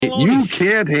You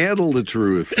can't handle the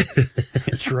truth.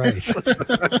 That's right.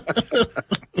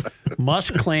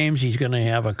 Musk claims he's going to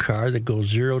have a car that goes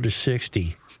 0 to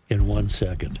 60 in 1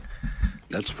 second.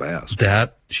 That's fast.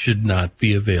 That should not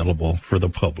be available for the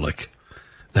public.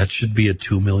 That should be a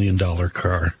 $2 million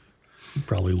car.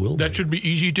 Probably will. That should be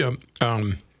easy to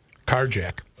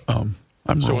carjack. I'm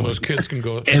So when those kids can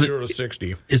go And 0 to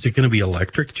 60. Is it going to be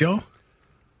electric, Joe?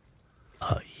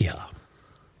 Yeah.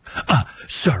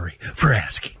 Sorry for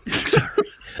asking. Sorry.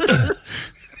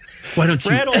 Why don't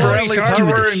you Fratelloni's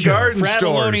Hardware and Garden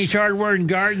Fratelloni's Stores. Hardware and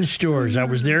Garden Stores. I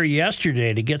was there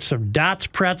yesterday to get some Dots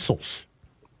pretzels.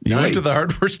 You went to Nice. the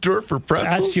hardware store for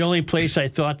pretzels? That's the only place I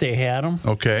thought they had them.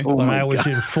 Okay. Oh, But my I was God.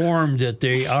 informed that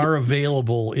they are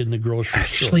available in the grocery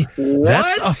Actually, store.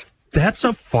 that's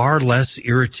a far less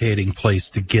irritating place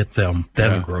to get them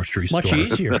than a grocery store. Much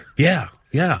easier. Yeah.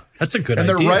 That's a good And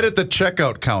idea. they're right at the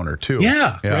checkout counter, too.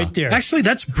 Yeah. Right there. Actually,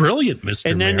 that's brilliant, Mr.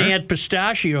 And then Mayor. they had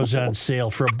pistachios on sale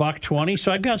for $1.20,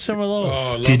 so I got some of those. Oh,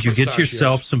 I love Did you get pistachios.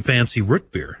 yourself some fancy root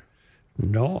beer?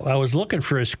 No, I was looking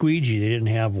for a squeegee. They didn't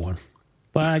have one.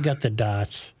 But I got the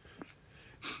Dots.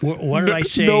 What did I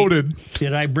say? Noted.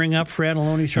 Did I bring up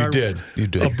Fratelloni's You Hardware? did. You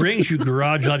did. It brings you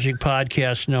Garage Logic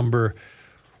podcast number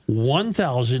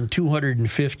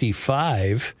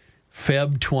 1255,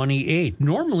 Feb 28.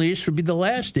 Normally, this would be the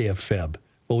last day of Feb,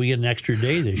 but we get an extra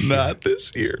day this year. Not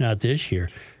this year. Not this year.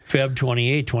 Feb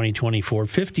 28, 2024,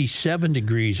 57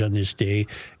 degrees on this day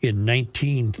in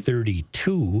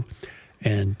 1932,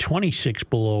 and 26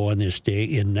 below on this day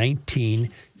in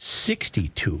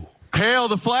 1962. Hail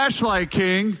the flashlight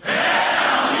king.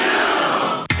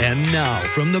 And now,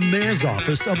 from the mayor's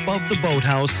office above the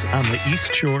boathouse on the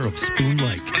east shore of Spoon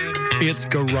Lake, it's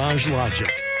Garage Logic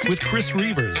with Chris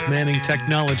Reavers manning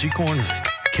Technology Corner,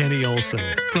 Kenny Olson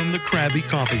from the Krabby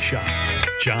Coffee Shop,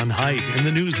 John Height in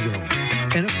the newsroom,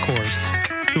 and of course,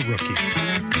 the Rookie.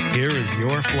 Here is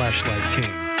your flashlight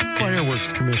king,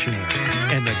 fireworks commissioner,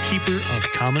 and the keeper of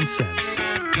common sense,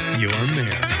 your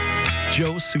mayor,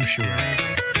 Joe Soucheray.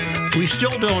 We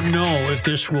still don't know if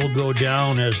this will go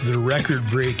down as the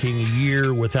record-breaking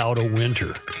year without a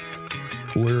winter.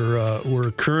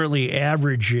 We're currently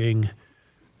averaging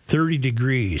 30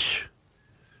 degrees,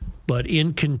 but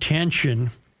in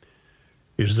contention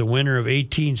is the winter of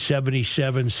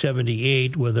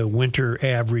 1877-78 with a winter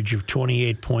average of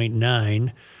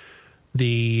 28.9,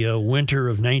 the winter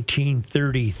of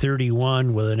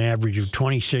 1930-31 with an average of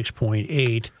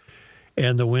 26.8,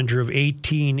 and the winter of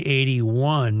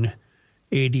 1881-82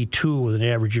 with an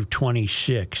average of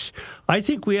 26. I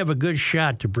think we have a good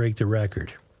shot to break the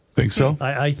record. Think so?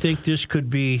 I think this could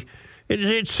be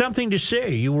it's something to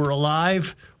say. You were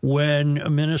alive when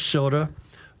Minnesota,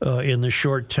 in the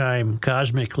short time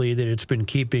cosmically that it's been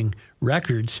keeping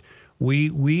records,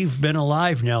 we've been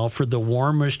alive now for the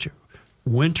warmest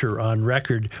winter on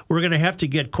record. We're going to have to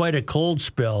get quite a cold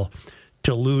spell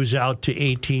to lose out to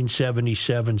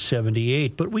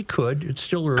 1877-78, but we could. It's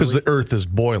still early. Because the earth is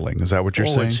boiling. Is that what you're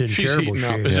saying? It's in She's terrible heating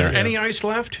up. shape. Is there any ice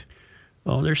left?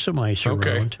 Oh, there's some ice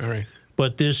Okay. around. All right.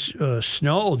 But this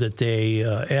snow that they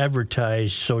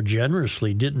advertised so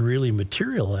generously didn't really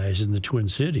materialize in the Twin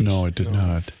Cities. No, it did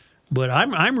not. But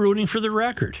I'm rooting for the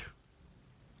record.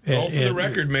 All for the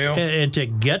record, Mayo. And to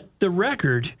get the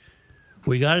record,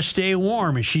 we got to stay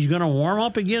warm, and she's going to warm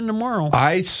up again tomorrow.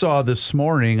 I saw this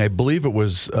morning, I believe it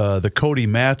was the Cody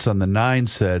Matz on the 9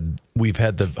 said we've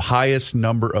had the highest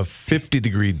number of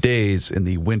 50-degree days in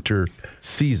the winter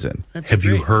season. Have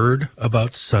you heard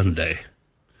about Sunday?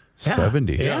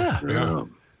 70. Yeah.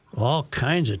 All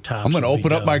kinds of tops. I'm going to will be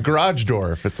open up down. my garage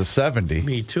door if it's a 70.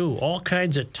 Me too. All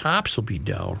kinds of tops will be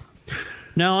down.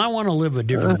 Now, I want to live a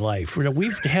different life.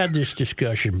 We've had this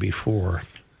discussion before.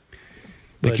 I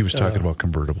think he was talking about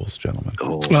convertibles, gentlemen.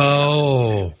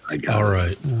 Oh, I got all it.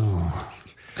 right.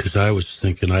 Because I was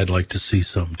thinking I'd like to see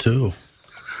some too.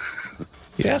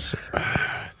 Yes.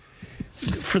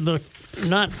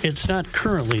 It's not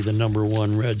currently the number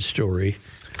one read story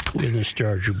in the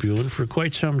Star Tribune. For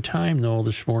quite some time, though,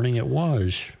 this morning it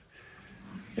was.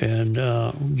 And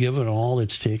given all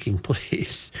that's taking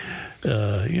place,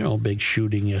 big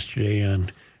shooting yesterday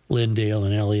on Lyndale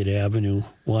and Elliott Avenue,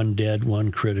 one dead,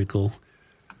 one critical,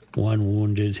 one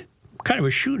wounded. Kind of a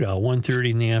shootout,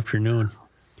 1:30 in the afternoon.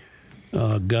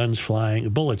 Guns flying,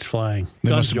 bullets flying. They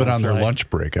Guns must have been don't on their fly. lunch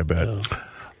break, I bet.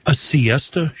 A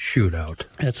siesta shootout.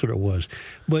 That's what it was.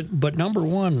 But number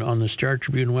one on the Star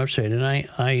Tribune website, and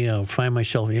I find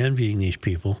myself envying these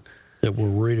people that were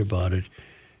worried about it,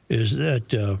 is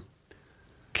that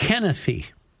Kennethy,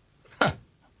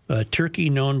 a turkey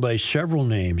known by several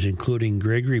names, including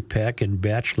Gregory Peck and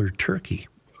Bachelor Turkey,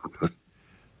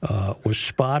 was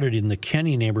spotted in the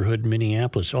Kenny neighborhood,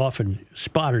 Minneapolis. Often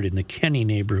spotted in the Kenny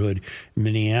neighborhood,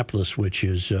 Minneapolis, which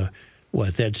is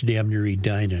that's damn near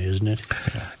Edina, isn't it?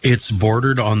 It's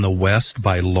bordered on the west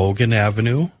by Logan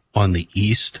Avenue, on the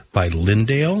east by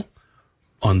Lyndale,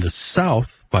 on the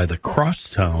south by the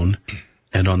Crosstown,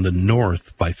 and on the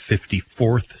north by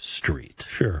 54th Street.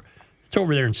 Sure. It's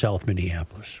over there in South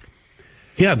Minneapolis.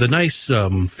 Yeah, the nice,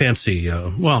 fancy,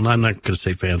 well, I'm not going to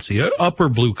say fancy, upper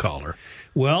blue collar.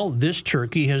 Well, this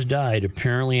turkey has died,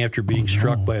 apparently after being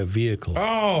struck by a vehicle.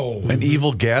 Oh. An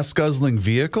evil gas-guzzling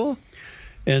vehicle?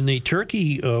 And the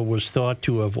turkey was thought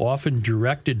to have often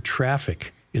directed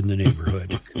traffic in the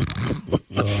neighborhood.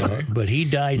 But he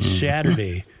died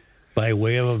Saturday by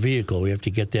way of a vehicle. We have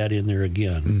to get that in there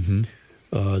again.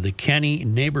 The Kenny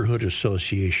Neighborhood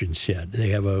Association said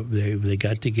they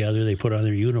got together, they put on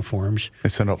their uniforms, They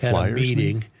sent out had flyers, a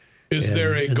meeting. Is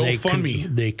there a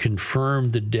GoFundMe? They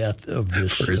confirmed the death of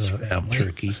this For his family.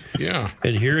 turkey. Yeah.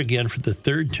 And here again, for the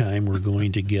third time, we're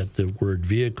going to get the word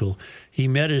vehicle. He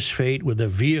met his fate with a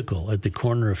vehicle at the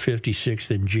corner of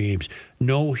 56th and James.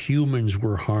 No humans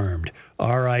were harmed.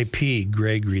 R.I.P.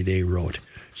 Gregory, they wrote.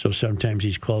 So sometimes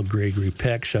he's called Gregory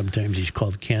Peck. Sometimes he's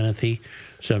called Kennethy.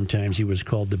 Sometimes he was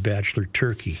called the Bachelor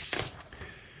Turkey.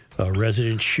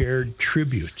 Residents shared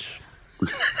tributes.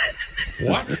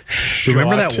 What?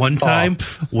 Remember that one time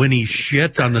when he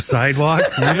shit on the sidewalk?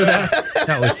 Remember that?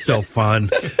 That was so fun.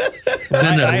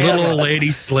 Then that little old lady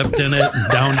slipped in it,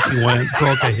 and down she went,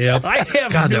 broke a hip. I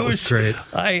have God, news. that was great.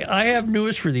 I have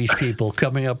news for these people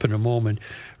coming up in a moment.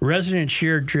 Residents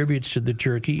shared tributes to the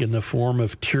turkey in the form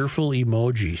of tearful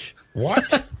emojis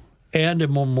What? and a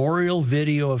memorial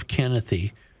video of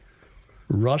Kennethy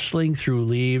rustling through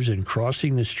leaves and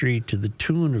crossing the street to the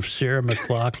tune of Sarah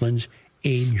McLachlan's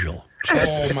Angel.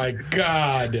 Oh, my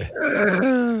God.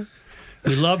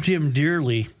 We loved him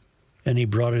dearly, and he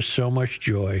brought us so much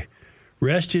joy.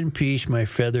 Rest in peace, my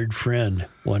feathered friend,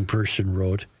 one person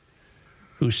wrote,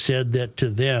 who said that to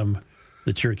them,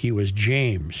 the turkey was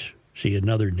James. See,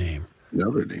 another name.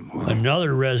 Another name. Wow.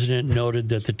 Another resident noted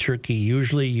that the turkey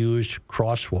usually used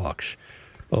crosswalks.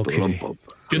 Okay.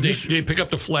 Did they pick up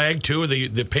the flag, too?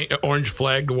 The orange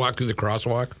flag to walk through the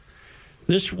crosswalk?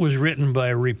 This was written by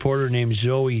a reporter named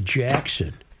Zoe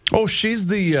Jackson. Oh, she's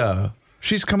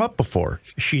she's come up before.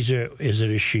 Is it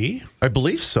a she? I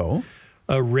believe so.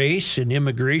 A race and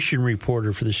immigration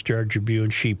reporter for the Star Tribune.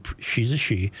 She's a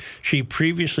she. She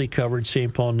previously covered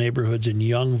St. Paul neighborhoods and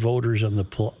young voters on the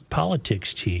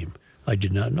politics team. I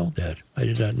did not know that. I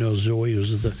did not know Zoe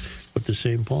was with the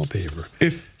St. Paul paper.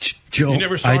 If Joe, You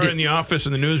never saw her in the office,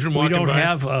 in the newsroom We walking don't by?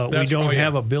 have That's-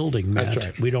 a building, Matt. That's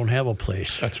right. We don't have a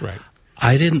place. That's right.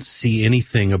 I didn't see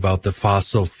anything about the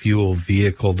fossil fuel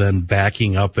vehicle then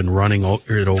backing up and running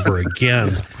it over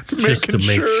again just to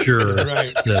make sure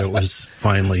Right. that it was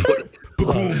finally.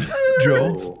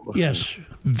 Joe, Yes,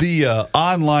 the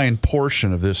online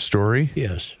portion of this story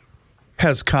yes.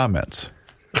 has comments.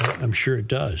 I'm sure it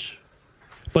does.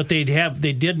 But they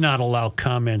did not allow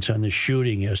comments on the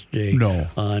shooting yesterday No.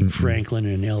 on Franklin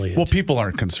and Elliott. Well, people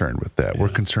aren't concerned with that. We're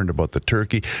concerned about the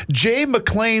turkey. Jay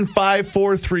McLean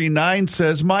 5439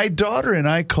 says, my daughter and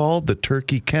I called the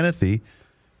turkey Kennethy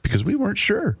because we weren't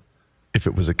sure if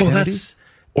it was a Well, Kennedy that's-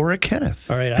 or a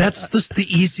Kenneth. All right, That's the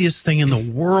easiest thing in the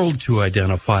world to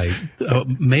identify.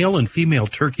 Male and female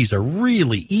turkeys are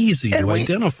really easy to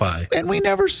identify. And we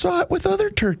never saw it with other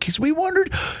turkeys. We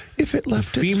wondered if it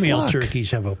left its female flock.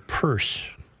 turkeys have a purse.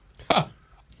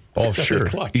 Oh, sure.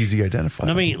 clutch. Easy identify.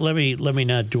 Let me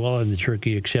not dwell on the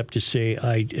turkey, except to say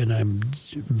I'm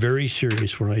very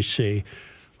serious when I say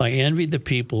I envy the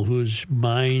people whose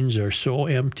minds are so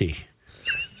empty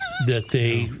that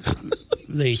they See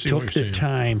what took you're the saying.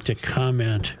 time to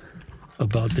comment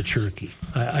about the turkey.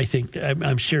 I think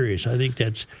I'm serious. I think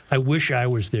I wish I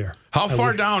was there. How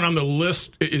far down on the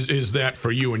list is that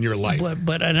for you in your life?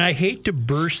 But I hate to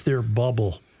burst their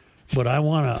bubble, but I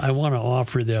wanna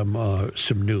offer them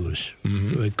some news.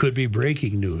 Mm-hmm. It could be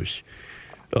breaking news.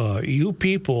 You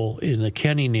people in the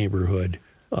Kenny neighborhood,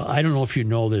 I don't know if you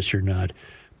know this or not,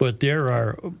 but there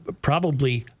are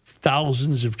probably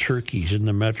thousands of turkeys in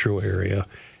the metro area.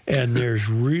 And there's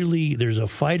a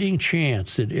fighting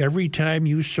chance that every time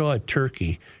you saw a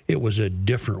turkey, it was a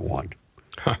different one.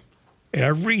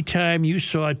 Every time you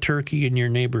saw a turkey in your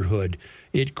neighborhood,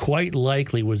 it quite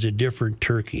likely was a different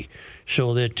turkey.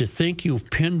 So that to think you've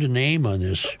pinned a name on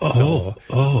this,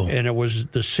 and it was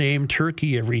the same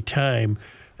turkey every time,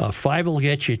 5 will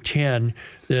get you 10,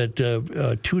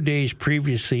 that 2 days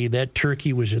previously, that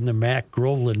turkey was in the Mac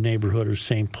Groveland neighborhood of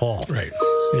St. Paul. Right.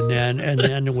 And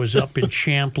then it was up in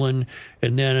Champlin,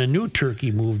 and then a new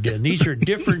turkey moved in. These are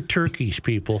different turkeys,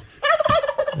 people.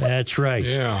 That's right.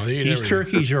 Yeah, these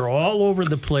turkeys are all over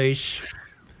the place.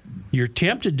 You're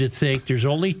tempted to think there's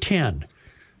only 10,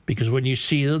 because when you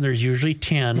see them, there's usually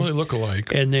 10. Well, they look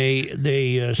alike. And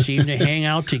they seem to hang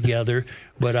out together.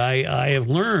 But I have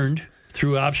learned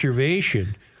through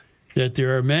observation that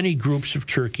there are many groups of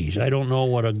turkeys. I don't know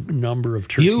what a number of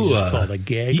turkeys is called, a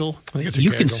gaggle. I think it's a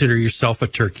You gaggle. consider yourself a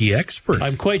turkey expert.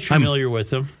 I'm quite familiar with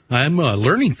them. I'm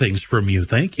learning things from you.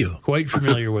 Thank you. Quite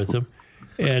familiar with them.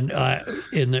 And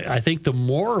I think the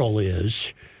moral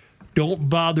is don't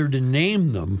bother to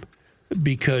name them,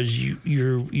 because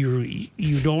you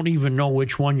don't even know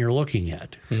which one you're looking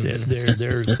at.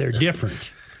 They're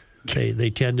different. They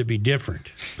tend to be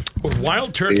different.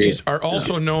 Wild turkeys are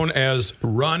also known as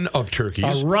run of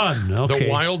turkeys. A run, okay. The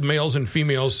wild males and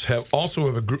females have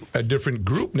a different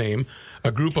group name.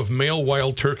 A group of male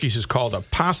wild turkeys is called a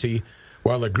posse,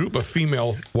 while a group of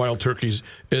female wild turkeys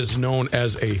is known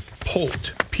as a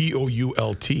poult,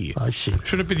 P-O-U-L-T. I see.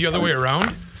 Should it be the other way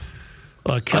around?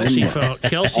 Kelsey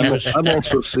was. I'm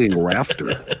also seeing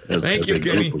rafter. Thank you,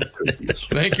 Kenny.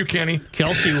 Thank you, Kenny.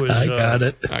 Kelsey was. I got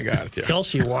it. I got it. Yeah.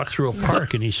 Kelsey walked through a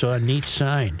park and he saw a neat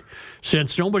sign.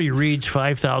 Since nobody reads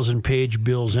 5,000-page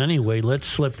bills anyway, let's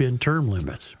slip in term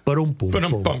limits.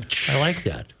 Ba-dum-bum. I like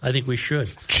that. I think we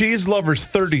should. Cheese Lovers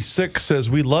 36 says,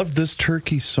 we loved this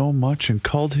turkey so much and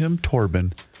called him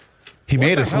Torben. He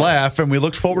made us laugh, and we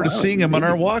looked forward to seeing him on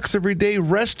our walks every day.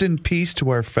 Rest in peace to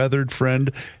our feathered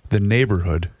friend. The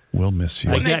neighborhood will miss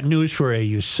you. I got news for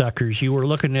you suckers. You were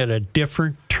looking at a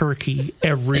different turkey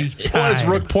every time. Well, as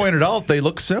Rook pointed out, they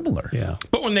look similar. Yeah.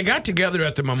 But when they got together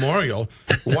at the memorial,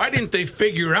 why didn't they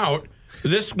figure out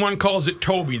this one calls it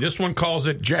Toby, this one calls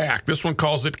it Jack, this one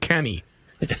calls it Kenny?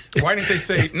 Why didn't they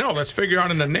say, no, let's figure out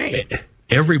a name?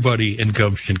 Everybody in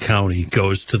Gumption County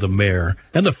goes to the mayor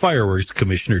and the fireworks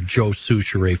commissioner, Joe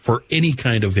Souchere, for any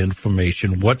kind of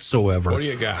information whatsoever. What do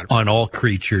you got? On all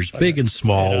creatures, big and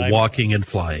small, walking and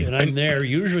flying. And I'm there,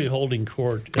 usually holding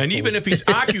court. And even if he's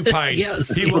occupied,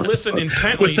 Yes, he will yes. listen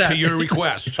intently With that- to your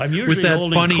request. I'm usually that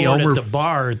holding funny court Elmer at the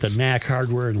bar at the Knack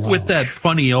Hardware and Lounge. With that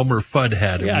funny Elmer Fudd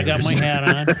hat. of Yeah, I got yours. my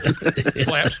hat on.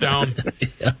 Flaps down.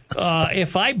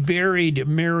 If I buried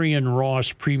Marion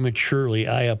Ross prematurely,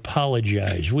 I apologize.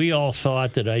 We all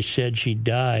thought that I said she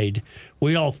died.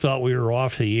 We all thought we were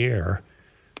off the air.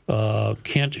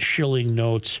 Kent Schilling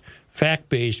notes,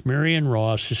 fact-based, Marion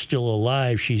Ross is still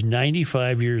alive. She's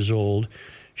 95 years old.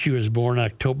 She was born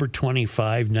October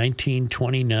 25,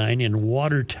 1929 in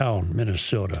Watertown,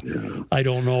 Minnesota. Yeah. I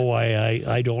don't know why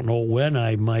I don't know when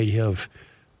I might have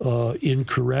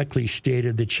incorrectly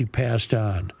stated that she passed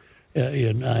on.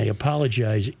 And I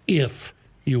apologize if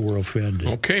you were offended.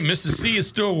 Okay, Mrs. C is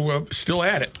still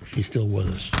at it. She's still with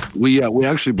us. We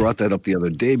actually brought that up the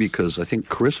other day because I think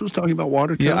Chris was talking about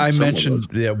Watertown. Yeah, I Someone mentioned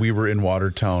was. we were in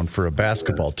Watertown for a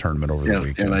basketball tournament over the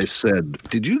weekend. And I said,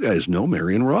 did you guys know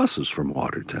Marion Ross is from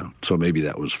Watertown? So maybe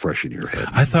that was fresh in your head.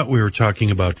 I thought we were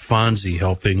talking about Fonzie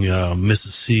helping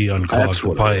Mrs. C unclog That's the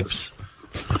what it pipes,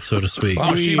 so to speak.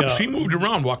 Wow, she moved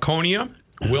around. Waconia,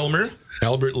 Wilmer,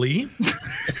 Albert Lee,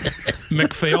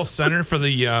 McPhail Center for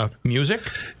the Music,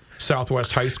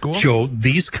 Southwest High School. Joe,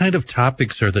 these kind of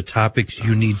topics are the topics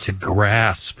you need to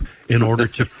grasp in order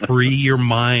to free your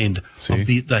mind of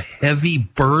the heavy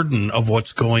burden of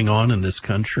what's going on in this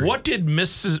country. What did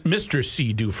Mr.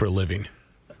 C do for a living?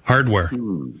 Hardware.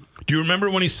 Do you remember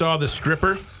when he saw the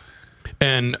stripper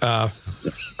and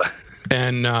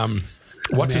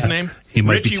what's his name? He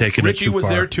might be taking it Richie too was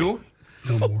far. there too.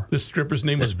 No more. The stripper's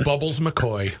name was Bubbles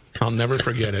McCoy. I'll never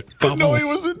forget it. No, he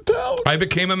was in town. I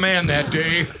became a man that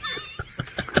day.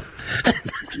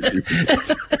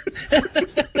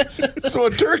 So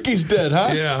a turkey's dead,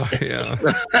 huh? Yeah.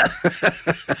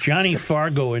 Johnny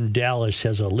Fargo in Dallas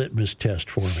has a litmus test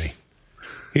for me.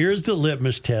 Here's the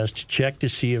litmus test to check to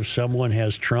see if someone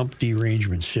has Trump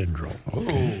derangement syndrome.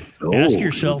 Ask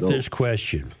yourself this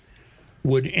question.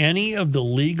 Would any of the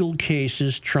legal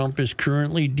cases Trump is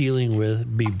currently dealing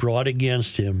with be brought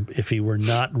against him if he were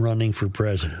not running for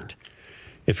president?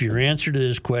 If your answer to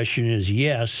this question is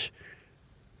yes,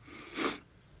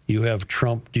 you have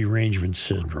Trump derangement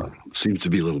syndrome. Seems to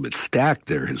be a little bit stacked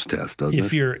there, his test, doesn't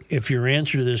it? If your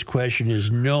answer to this question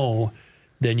is no,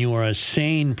 then you are a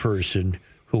sane person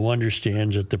who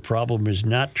understands that the problem is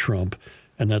not Trump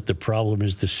and that the problem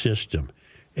is the system.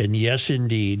 And yes,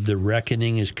 indeed, the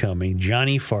reckoning is coming.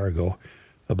 Johnny Fargo,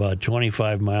 about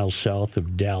 25 miles south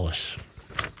of Dallas.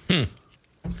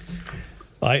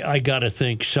 I got to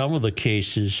think some of the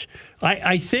cases.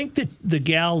 I think that the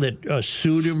gal that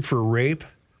sued him for rape,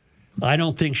 I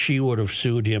don't think she would have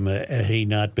sued him had he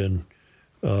not been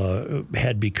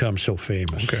had become so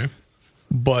famous. Okay.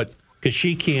 But Because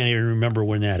she can't even remember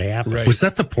when that happened. Right. Was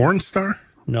that the porn star?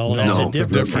 No, that's No, a it's a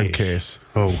different case.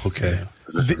 Oh, okay.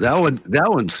 That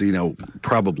one's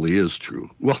probably is true.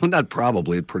 Well, not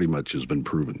probably. It pretty much has been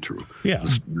proven true. Yeah.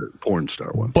 The porn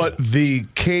star one. But the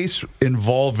case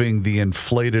involving the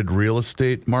inflated real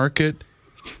estate market,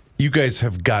 you guys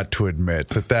have got to admit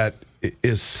that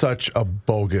is such a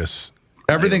bogus.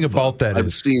 Everything about that I've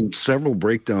is seen several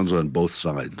breakdowns on both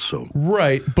sides. So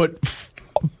right, but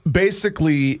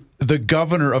basically, the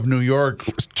governor of New York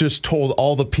just told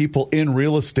all the people in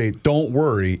real estate, "Don't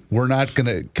worry, we're not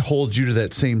going to hold you to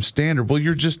that same standard." Well,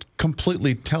 you're just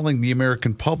completely telling the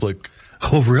American public.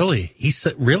 Oh, really? He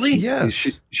said, really?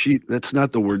 Yes. she that's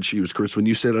not the word she used, Chris. When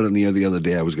you said it on the other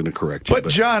day, I was going to correct you. But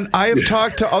John, I have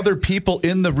talked to other people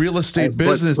in the real estate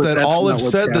business but that that's all not have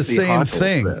what said the Kathy same Hochul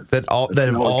thing. said. That all That's that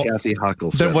have not what all. Kathy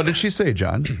Hochul Then said. what did she say,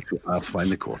 John? I'll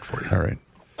find the quote for you. All right.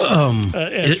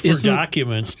 As for Isn't-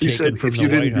 documents She taken said from if the you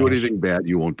White didn't do House. anything bad,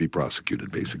 you won't be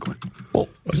prosecuted, basically. Well,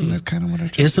 isn't that kind of what I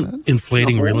just said? Isn't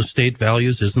inflating real estate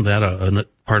values, isn't that a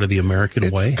part of the American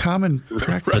It's way? common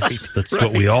practice. That's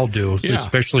what we all do, Yeah.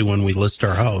 especially when we list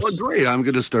our house. Well, great. I'm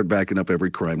going to start backing up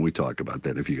every crime we talk about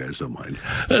then, if you guys don't mind.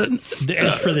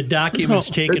 As for the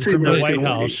documents taken that's from the American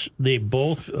White way. House, they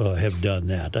both have done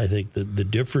that. I think that the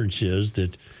difference is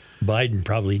that Biden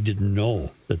probably didn't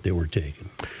know that they were taken.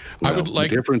 I would like.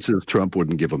 The difference is Trump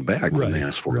wouldn't give them back when they Right,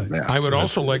 asked for them back. I would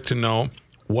also like to know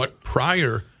what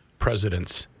prior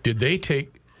presidents did they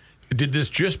take? Did this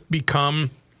just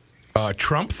become a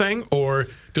Trump thing, or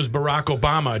does Barack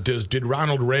Obama? Did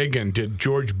Ronald Reagan? Did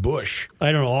George Bush?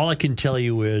 I don't know. All I can tell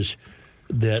you is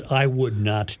that I would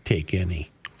not take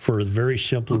any for the very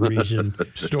simple reason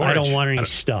Storage. I don't want any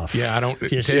stuff. Yeah, I don't.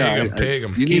 Just- Take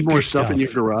them. You need Keep more your stuff in your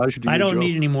stuff. garage? Do you, I don't Joe?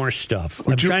 need any more stuff.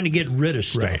 I'm trying to get rid of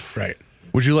stuff. Right.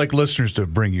 Would you like listeners to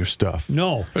bring you stuff?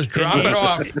 No. Just drop it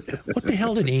off. What the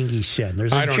hell did Ingy send?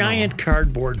 There's I a don't giant know.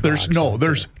 cardboard There's box out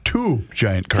there's there. two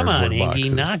giant Come cardboard on, boxes.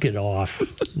 Ingy, knock it off.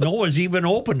 No one's even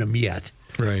opened them yet.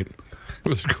 Right.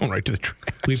 Let's go right to the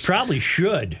trash. We probably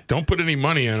should Don't put any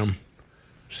money in them.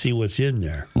 see what's in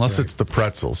there. Unless it's the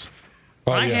pretzels.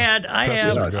 Oh, I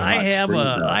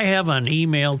have an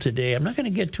email today. I'm not going to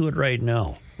get to it right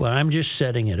now, but I'm just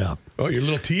setting it up. Oh, your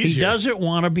little tease. He here. doesn't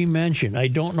want to be mentioned. I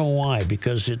don't know why,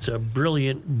 because it's a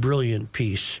brilliant, brilliant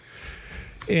piece.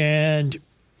 And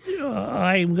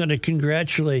I'm going to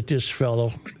congratulate this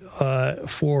fellow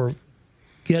for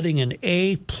getting an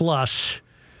A+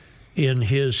 in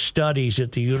his studies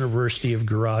at the University of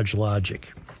Garage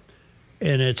Logic.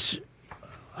 And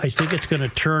I think it's going to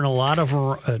turn a lot of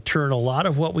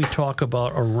what we talk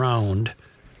about around.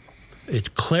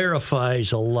 It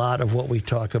clarifies a lot of what we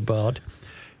talk about.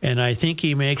 And I think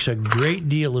he makes a great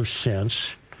deal of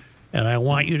sense. And I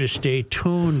want you to stay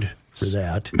tuned for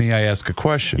that. May I ask a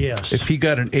question? Yes. If he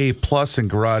got an A+ in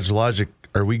Garage Logic,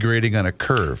 are we grading on a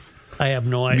curve? I have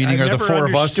no idea. Meaning, I are the never four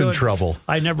of us in understood- trouble?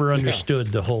 I never understood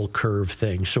the whole curve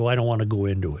thing, so I don't want to go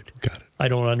into it. Got it. I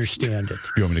don't understand it.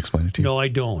 You want me to explain it to you? No, I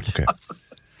don't. Okay.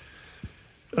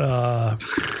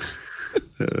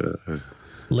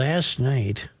 Last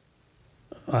night,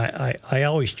 I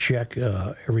always check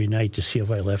every night to see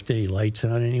if I left any lights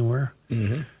on anywhere.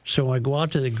 Mm-hmm. So I go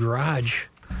out to the garage.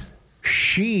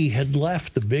 She had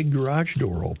left the big garage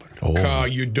door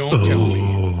open. You don't tell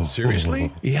me.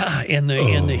 Seriously? Yeah, and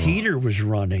the heater was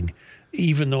running,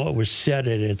 even though it was set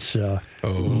at its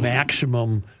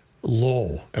maximum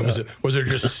low. And was there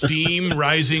just steam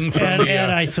rising from And, the?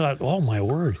 and I thought, oh my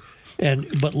word!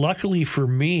 But luckily for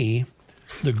me,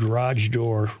 the garage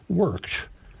door worked.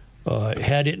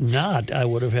 Had it not, I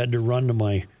would have had to run to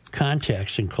my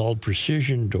contacts and called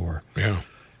Precision Door. Yeah.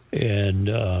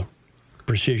 And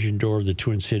Precision Door of the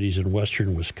Twin Cities in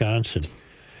western Wisconsin.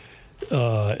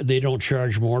 They don't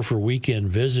charge more for weekend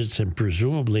visits, and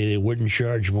presumably they wouldn't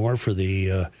charge more for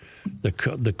the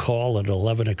call at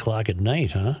 11 o'clock at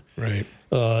night, huh? Right.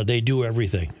 They do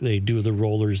everything. They do the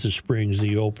rollers, the springs,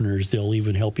 the openers. They'll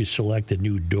even help you select a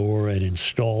new door and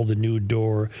install the new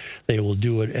door. They will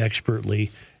do it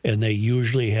expertly, and they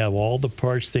usually have all the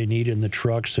parts they need in the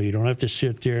truck, so you don't have to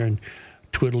sit there and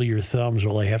twiddle your thumbs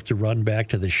while they have to run back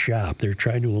to the shop. They're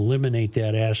trying to eliminate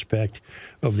that aspect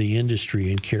of the industry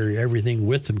and carry everything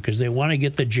with them because they want to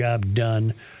get the job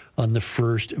done on the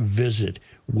first visit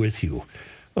with you.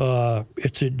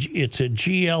 It's a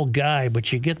GL guy,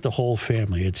 but you get the whole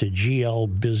family. It's a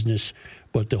GL business,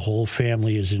 but the whole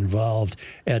family is involved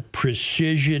at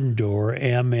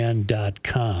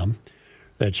precisiondoormn.com.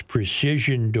 That's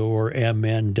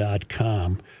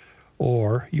precisiondoormn.com.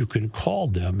 or you can call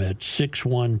them at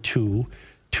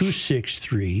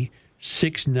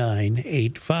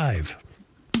 612-263-6985.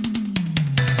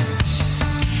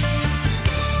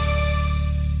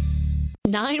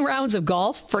 Nine rounds of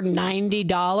golf for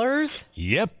 $90?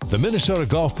 Yep, the Minnesota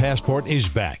Golf Passport is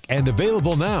back and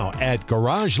available now at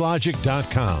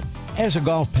GarageLogic.com. As a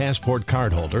Golf Passport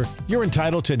cardholder, you're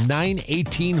entitled to 9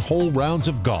 18-hole rounds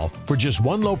of golf for just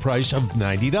one low price of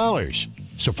 $90.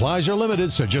 Supplies are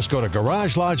limited, so just go to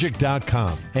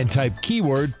GarageLogic.com and type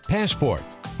keyword passport.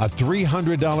 A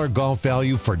 $300 golf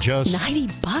value for just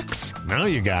 $90? Now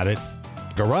you got it.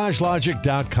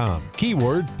 GarageLogic.com,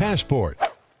 keyword passport.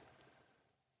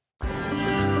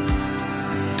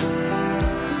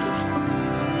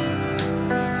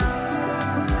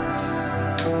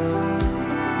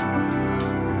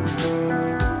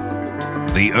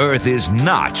 The earth is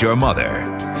not your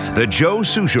mother. The Joe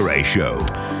Souchere Show.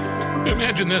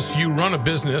 Imagine this. You run a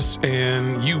business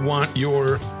and you want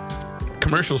your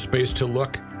commercial space to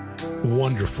look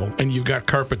wonderful. And you've got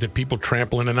carpet that people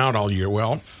trample in and out all year.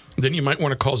 Well, then you might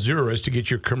want to call Zerorez to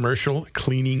get your commercial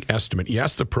cleaning estimate.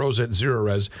 Yes, the pros at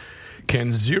Zerorez can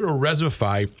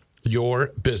Zerorezify your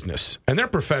business. And they're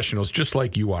professionals just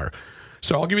like you are.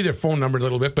 So I'll give you their phone number in a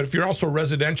little bit. But if you're also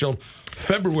residential,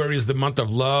 February is the month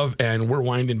of love, and we're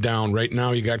winding down. Right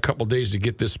now, you got a couple days to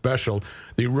get this special,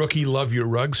 the Rookie Love Your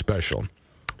Rug special.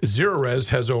 Zerorez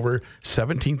has over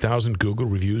 17,000 Google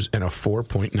reviews and a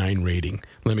 4.9 rating.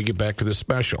 Let me get back to this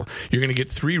special. You're going to get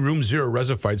 3 rooms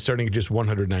Zerorezified starting at just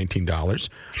 $119.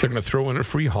 They're going to throw in a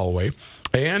free hallway.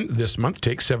 And this month,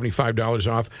 take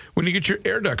 $75 off when you get your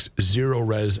air ducts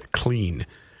Zerorez clean.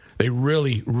 They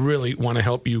really, really want to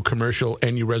help you commercial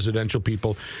and you residential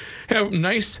people have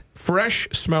nice,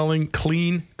 fresh-smelling,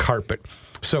 clean carpet.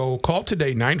 So call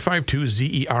today,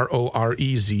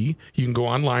 952-ZEROREZ. You can go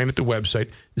online at the website,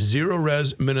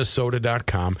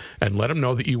 ZerorezMinnesota.com, and let them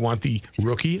know that you want the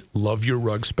Rookie Love Your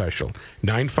Rug special.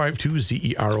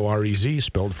 952-ZEROREZ,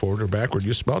 spelled forward or backward.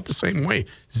 You spell it the same way,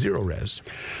 Zerorez.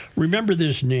 Remember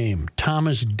this name,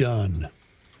 Thomas Dunn.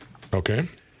 Okay.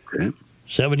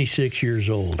 76 years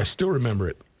old. I still remember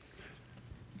it.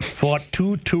 Fought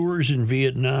 2 tours in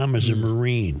Vietnam as a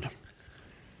Marine.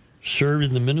 Served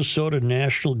in the Minnesota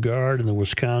National Guard and the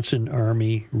Wisconsin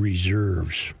Army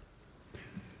Reserves.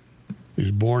 He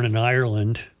was born in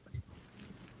Ireland.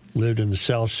 Lived on the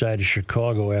south side of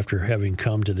Chicago after having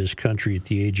come to this country at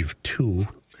the age of 2.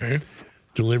 Okay.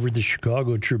 Delivered the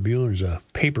Chicago Tribune as a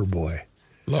paper boy.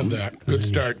 Love that. Good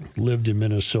start. Lived in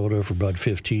Minnesota for about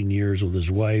 15 years with his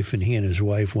wife, and he and his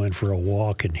wife went for a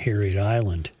walk in Harriet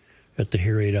Island at the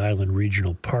Harriet Island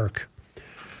Regional Park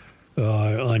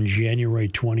on January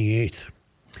 28th.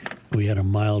 We had a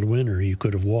mild winter. He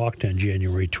could have walked on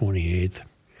January 28th.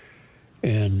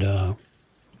 And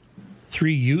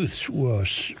 3 youths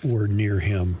were near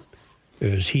him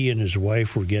as he and his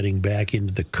wife were getting back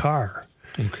into the car.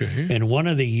 Okay. And one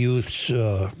of the youths,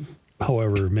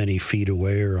 however many feet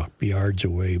away or yards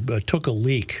away, took a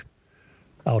leak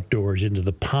outdoors into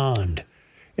the pond.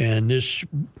 And this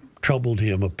troubled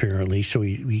him, apparently. So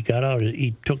he got out,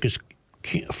 he took his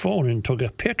phone and took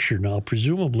a picture. Now,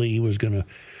 presumably he was going to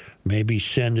maybe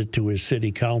send it to his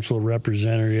city council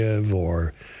representative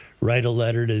or write a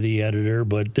letter to the editor.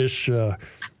 But this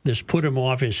put him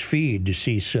off his feed to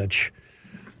see such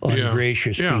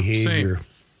ungracious behavior. Same.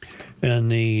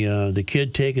 And the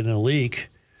kid taking a leak,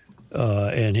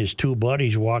 and his 2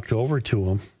 buddies walked over to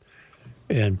him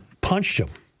and punched him,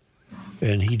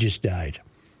 and he just died.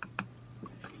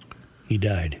 He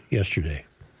died yesterday.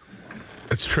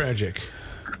 That's tragic.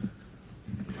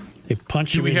 They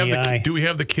punched him in the eye. Do we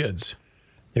have the kids?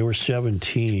 They were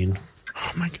 17.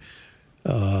 Oh, my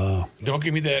God. Don't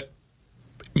give me that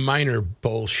minor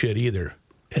bullshit either.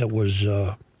 It was...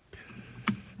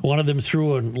 one of them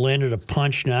threw and landed a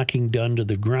punch, knocking Dunn to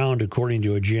the ground, according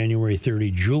to a January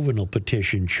 30 juvenile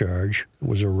petition charge. It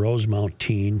was a Rosemount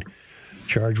teen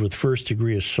charged with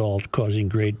first-degree assault, causing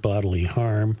great bodily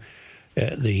harm.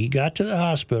 He got to the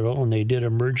hospital, and they did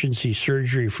emergency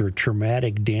surgery for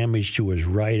traumatic damage to his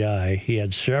right eye. He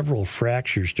had several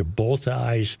fractures to both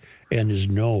eyes and his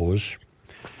nose.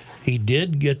 He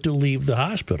did get to leave the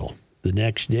hospital the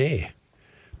next day.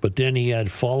 But then he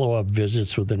had follow-up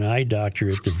visits with an eye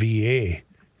doctor at the VA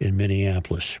in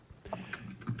Minneapolis,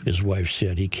 his wife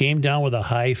said. He came down with a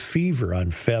high fever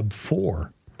on Feb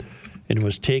 4 and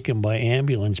was taken by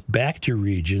ambulance back to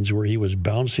Regions, where he was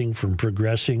bouncing from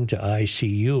progressing to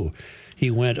ICU.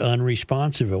 He went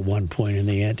unresponsive at one point, and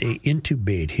they had to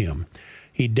intubate him.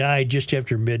 He died just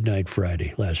after midnight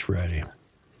last Friday.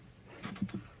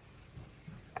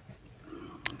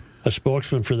 A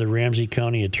spokesman for the Ramsey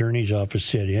County Attorney's Office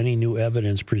said any new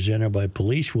evidence presented by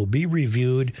police will be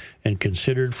reviewed and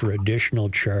considered for additional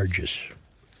charges.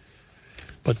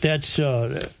 But that's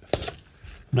not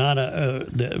a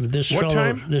this What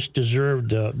fellow. time?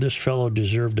 This fellow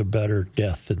deserved a better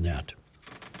death than that.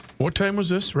 What time was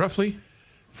this, roughly?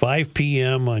 5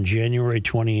 p.m. on January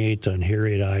 28th on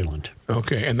Harriet Island.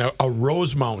 Okay, and a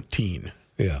Rosemount teen.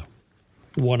 Yeah.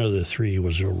 One of the three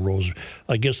was a Rose.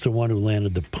 I guess the one who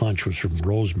landed the punch was from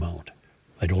Rosemount.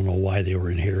 I don't know why they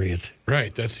were in Harriet.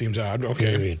 Right, that seems odd.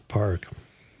 Okay. Harriet Park.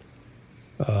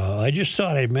 I just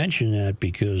thought I'd mention that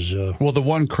because... well, the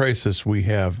one crisis we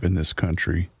have in this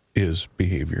country is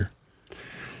behavior.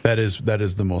 That is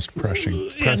the most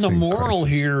pressing and the moral crisis.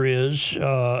 here is,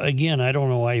 again, I don't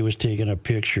know why he was taking a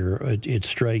picture. It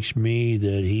strikes me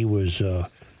that he was...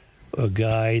 a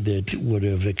guy that would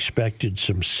have expected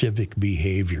some civic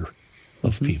behavior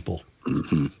of people.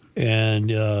 And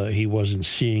he wasn't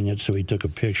seeing it, so he took a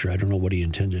picture. I don't know what he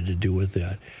intended to do with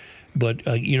that. But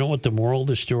you know what the moral of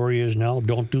the story is now?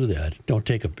 Don't do that. Don't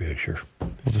take a picture.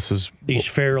 Well, These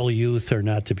feral youth are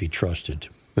not to be trusted.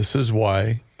 This is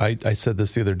why I said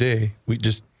this the other day.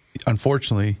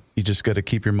 Unfortunately, you just got to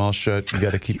keep your mouth shut. You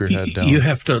got to keep your head down. You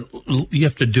have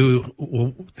to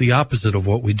do the opposite of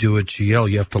what we do at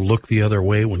GL. You have to look the other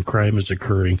way when crime is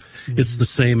occurring. Mm-hmm. It's the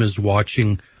same as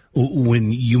watching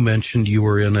when you mentioned you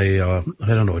were in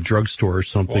a drugstore or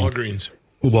something.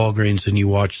 Walgreens, and you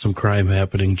watch some crime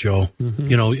happening, Joe. Mm-hmm.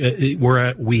 You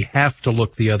know, we have to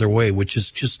look the other way, which is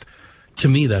just, to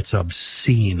me, that's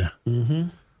obscene. Mm-hmm.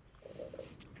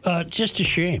 Just a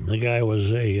shame. The guy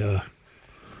was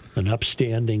an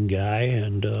upstanding guy,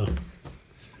 and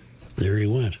there he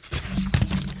went.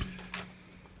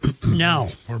 Now,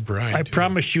 I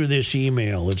promised you this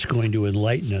email. It's going to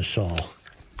enlighten us all.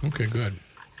 Okay, good.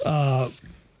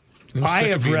 I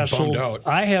have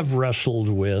wrestled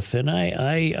with, and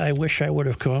I wish I would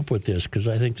have come up with this because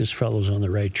I think this fellow's on the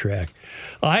right track.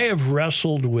 I have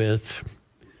wrestled with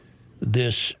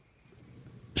this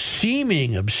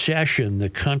seeming obsession the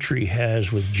country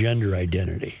has with gender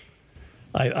identity.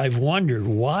 I've wondered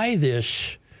why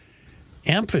this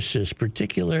emphasis,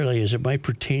 particularly as it might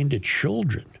pertain to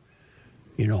children.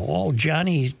 You know,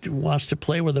 Johnny wants to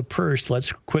play with a purse.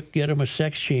 Let's quick get him a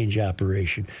sex change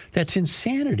operation. That's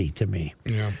insanity to me.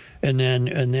 Yeah. And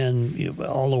then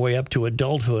all the way up to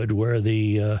adulthood, where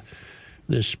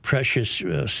this precious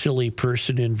silly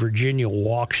person in Virginia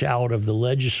walks out of the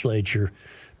legislature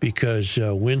because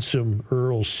Winsome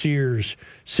Earl Sears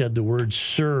said the word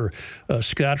 "sir."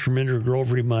 Scott from Inter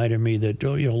Grove reminded me that,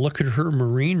 look at her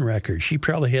Marine record. She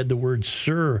probably had the word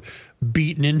 "sir"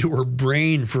 beaten into her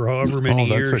brain for however many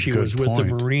years she was with the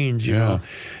Marines. You know,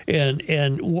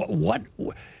 and what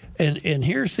and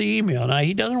here's the email. Now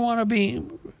he doesn't want to be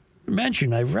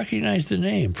mentioned. I've recognized the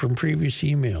name from previous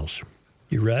emails.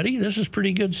 You ready? This is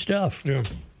pretty good stuff. Yeah.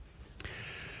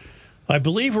 I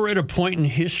believe we're at a point in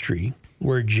history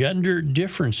where gender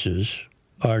differences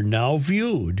are now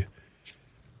viewed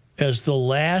as the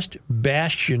last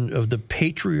bastion of the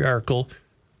patriarchal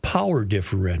power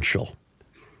differential.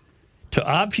 To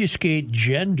obfuscate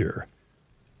gender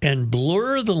and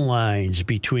blur the lines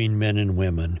between men and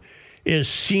women is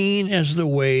seen as the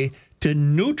way to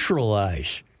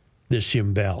neutralize this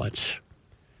imbalance.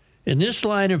 In this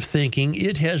line of thinking,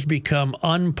 it has become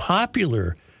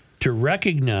unpopular to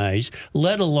recognize,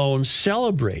 let alone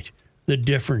celebrate, the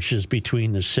differences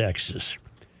between the sexes.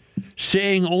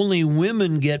 Saying only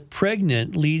women get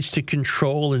pregnant leads to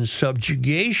control and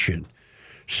subjugation,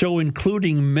 so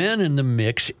including men in the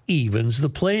mix evens the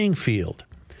playing field.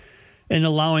 And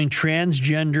allowing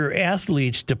transgender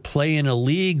athletes to play in a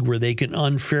league where they can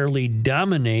unfairly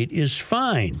dominate is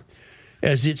fine,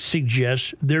 as it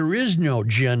suggests there is no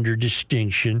gender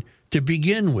distinction to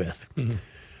begin with. Mm-hmm.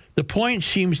 The point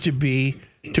seems to be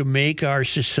to make our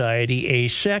society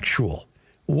asexual.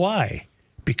 Why?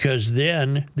 Because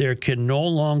then there can no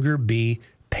longer be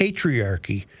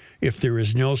patriarchy if there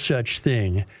is no such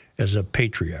thing as a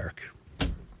patriarch.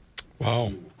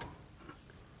 Wow.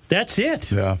 That's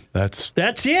it. Yeah, that's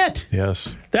it.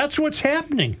 Yes. That's what's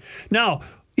happening. Now,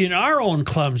 in our own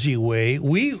clumsy way,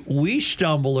 we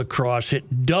stumble across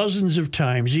it dozens of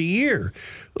times a year.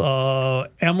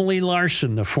 Emily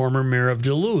Larson, the former mayor of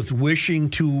Duluth, wishing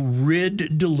to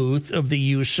rid Duluth of the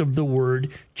use of the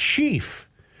word chief.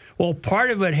 Well,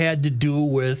 part of it had to do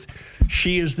with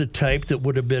she is the type that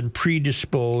would have been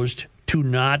predisposed to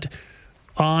not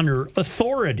honor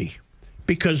authority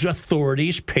because authority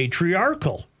is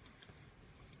patriarchal.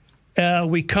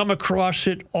 We come across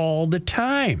it all the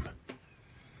time.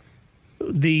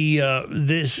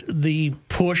 The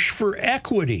push for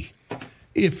equity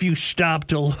if you stop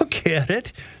to look at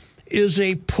it, is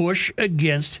a push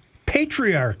against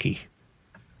patriarchy.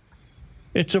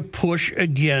 It's a push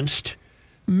against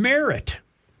merit.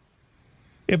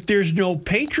 If there's no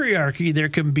patriarchy, there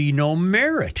can be no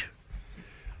merit.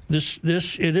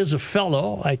 It is a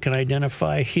fellow. I can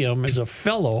identify him as a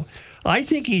fellow. I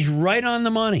think he's right on the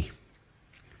money.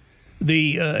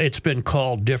 It's been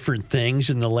called different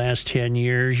things in the last 10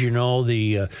 years,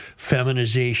 the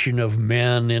feminization of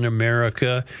men in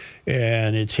America,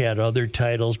 and it's had other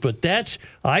titles. But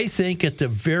I think it's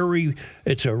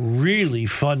a really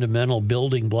fundamental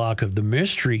building block of the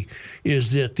mystery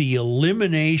is that the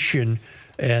elimination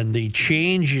and the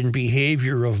change in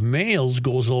behavior of males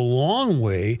goes a long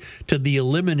way to the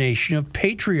elimination of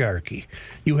patriarchy.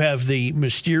 You have the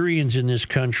Mysterians in this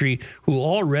country who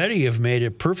already have made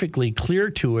it perfectly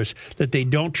clear to us that they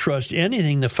don't trust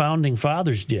anything the Founding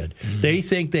Fathers did. Mm-hmm. They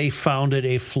think they founded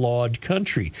a flawed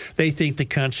country. They think the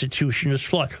Constitution is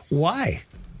flawed. Why?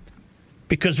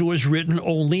 Because it was written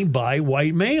only by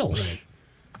white males. Right.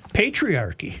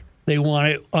 Patriarchy. They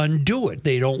want to undo it.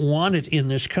 They don't want it in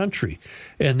this country.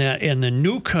 And the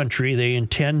new country they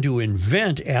intend to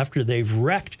invent after they've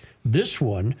wrecked this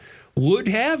one would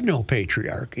have no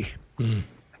patriarchy. Mm.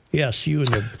 Yes, you and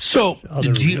the So,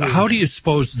 how do you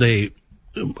suppose they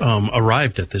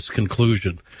arrived at this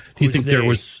conclusion? Do you think there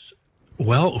was,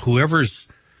 whoever's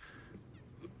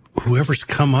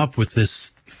come up with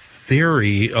this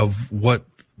theory of what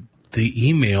the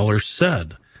emailer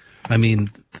said? I mean,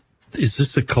 is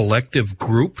this a collective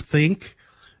group thing?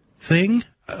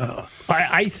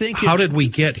 I think. How did we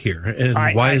get here, and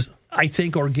why? I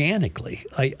think organically.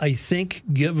 I think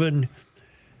given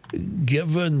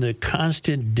the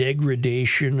constant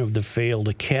degradation of the failed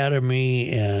academy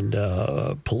and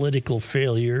political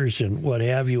failures and what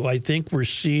have you, I think we're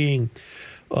seeing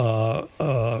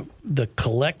the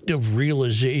collective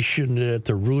realization that at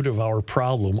the root of our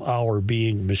problem, our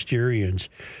being Mysterians,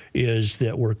 is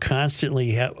that we're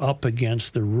constantly up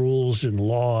against the rules and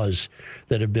laws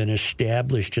that have been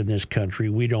established in this country.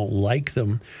 We don't like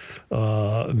them.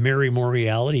 Mary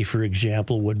Moriarty, for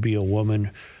example, would be a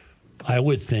woman, I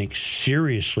would think,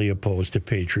 seriously opposed to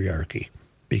patriarchy,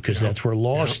 because that's where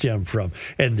laws stem from.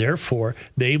 And therefore,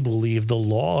 they believe the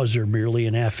laws are merely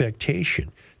an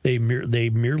affectation. They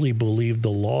merely believe the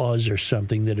laws are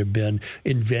something that have been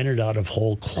invented out of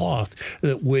whole cloth,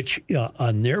 which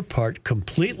on their part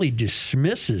completely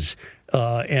dismisses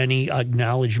any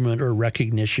acknowledgement or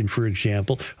recognition, for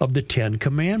example, of the Ten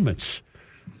Commandments,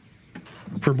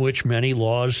 from which many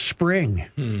laws spring.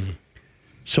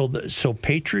 So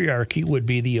patriarchy would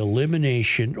be the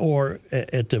elimination, or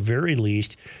at the very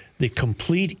least, the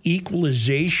complete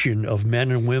equalization of men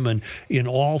and women in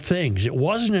all things. It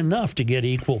wasn't enough to get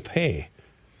equal pay.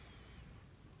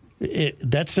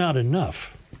 That's not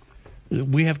enough.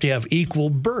 We have to have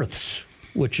equal births,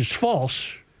 which is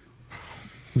false.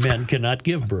 Men cannot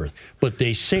give birth, but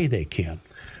they say they can.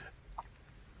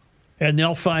 And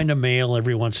they'll find a male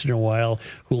every once in a while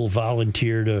who will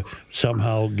volunteer to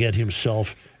somehow get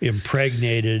himself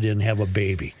impregnated and have a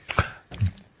baby.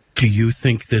 Do you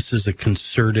think this is a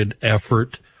concerted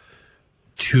effort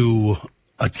to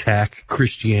attack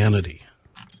Christianity?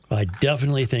 I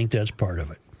definitely think that's part of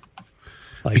it.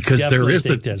 Because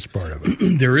that's part of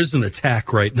it. There is an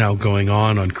attack right now going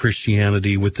on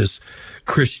Christianity with this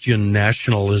Christian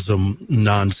nationalism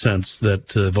nonsense that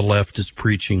the left is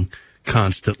preaching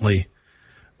constantly,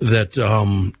 that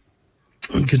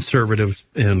conservatives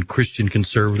and Christian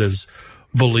conservatives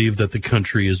believe that the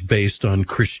country is based on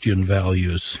Christian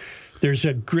values. There's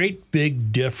a great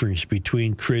big difference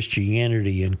between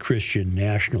Christianity and Christian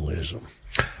nationalism.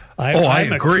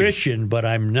 I'm a Christian, but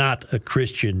I'm not a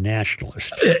Christian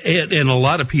nationalist. And a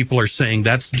lot of people are saying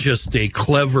that's just a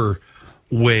clever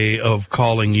way of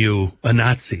calling you a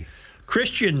Nazi.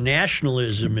 Christian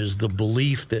nationalism is the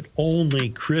belief that only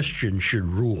Christians should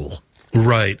rule.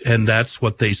 Right, and that's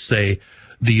what they say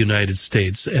the United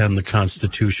States and the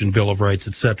Constitution, Bill of Rights,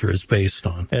 etc., is based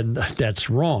on. And that's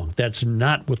wrong. That's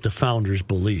not what the founders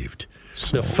believed.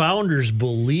 The founders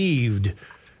believed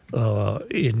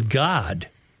in God,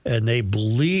 and they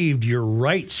believed your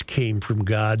rights came from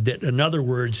God. That, in other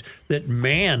words, that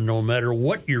man, no matter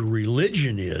what your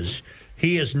religion is,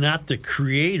 he is not the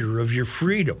creator of your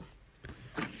freedom.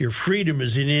 Your freedom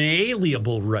is an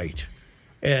inalienable right.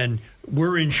 And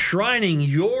we're enshrining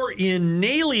your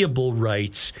inalienable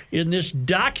rights in this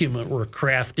document we're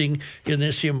crafting in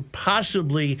this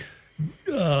impossibly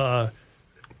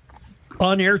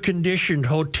unair-conditioned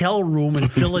hotel room in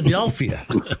Philadelphia.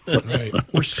 Right.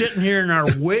 We're sitting here and our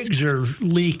wigs are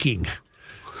leaking.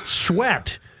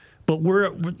 Sweat. But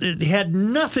it had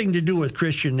nothing to do with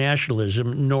Christian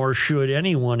nationalism, nor should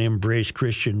anyone embrace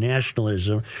Christian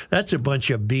nationalism. That's a bunch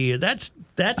of BS.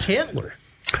 That's Hitler.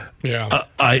 Yeah.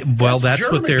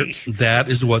 That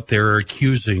is what they're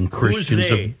accusing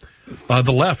Christians of.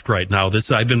 The left right now.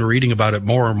 I've been reading about it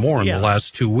more and more in the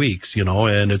last 2 weeks,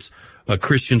 and it's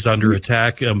Christians under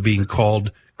attack being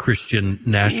called Christian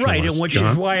nationalists. Right, and which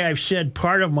is why I've said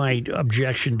part of my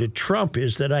objection to Trump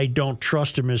is that I don't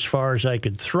trust him as far as I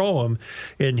could throw him,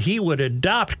 and he would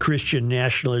adopt Christian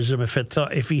nationalism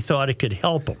if he thought it could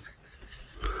help him.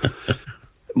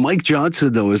 Mike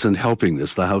Johnson, though, isn't helping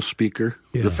this, the House Speaker,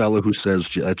 the fellow who says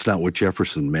that's not what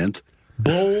Jefferson meant.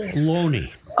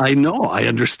 Baloney. I know, I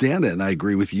understand it, and I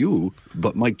agree with you,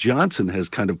 but Mike Johnson has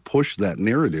kind of pushed that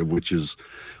narrative, which is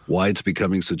why it's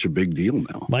becoming such a big deal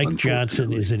now. Mike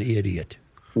Johnson is an idiot.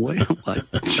 Well,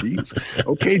 jeez.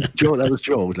 Okay, Joe, that was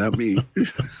Joe, not me.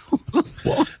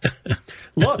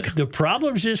 Look, the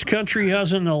problems this country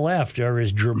has on the left are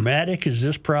as dramatic as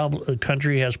this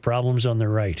country has problems on the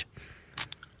right.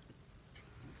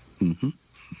 Mm-hmm.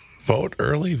 Vote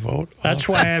early, vote often. That's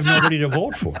why I have nobody to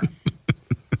vote for.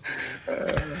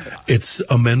 It's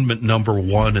Amendment number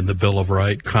 1 in the Bill of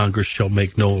Rights. Congress shall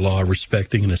make no law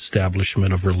respecting an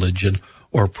establishment of religion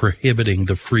or prohibiting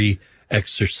the free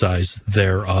exercise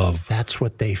thereof. That's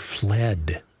what they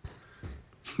fled.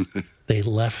 They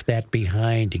left that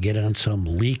behind to get on some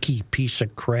leaky piece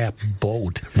of crap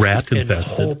boat. Rat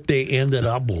infested. And hope they ended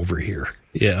up over here.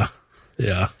 Yeah.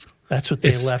 That's what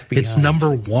they left behind. It's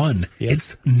number 1. Yep.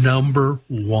 It's number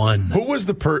 1. Who was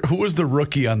the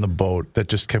rookie on the boat that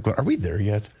just kept going? Are we there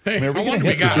yet? Hey, are we going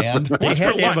to hit land? What's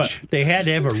for lunch? They had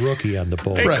to have a rookie on the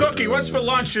boat. Hey, Cookie, what's for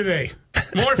lunch today?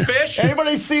 More fish?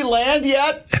 Anybody see land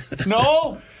yet?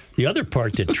 No? The other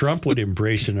part that Trump would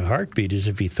embrace in a heartbeat is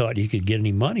if he thought he could get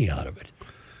any money out of it.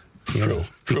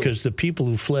 Because the people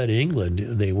who fled England,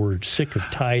 they were sick of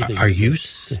tithing. Are you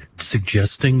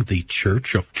suggesting the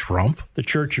Church of Trump? The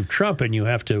Church of Trump, and you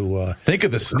have to think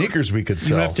of the sneakers we could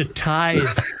sell. You have to tithe.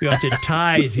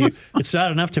 It's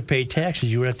not enough to pay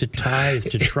taxes. You have to tithe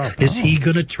to Trump. Is he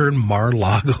going to turn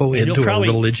Mar-a-Lago into a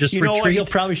religious retreat? What? He'll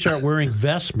probably start wearing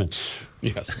vestments.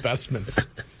 Yes, vestments.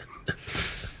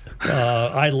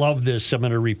 I love this. I'm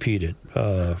going to repeat it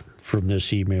from this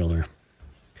emailer.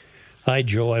 Hi,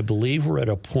 Joe. I believe we're at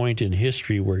a point in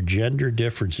history where gender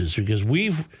differences, because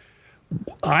we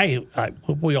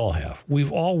all have.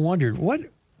 We've all wondered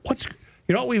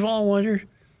we've all wondered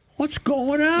what's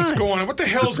going on. What's going on? What the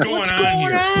hell's going on here?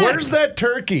 Where's that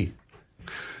turkey?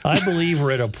 I believe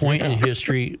we're at a point in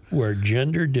history where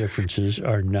gender differences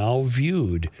are now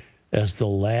viewed as the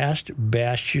last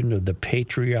bastion of the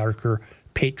patriarchal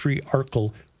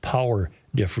power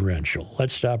differential.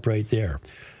 Let's stop right there.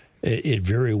 It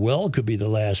very well could be the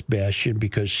last bastion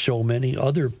because so many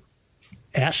other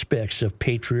aspects of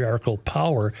patriarchal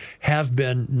power have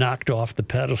been knocked off the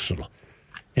pedestal,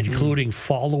 including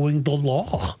following the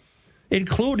law.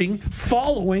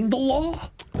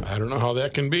 I don't know how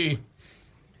that can be.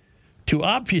 To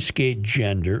obfuscate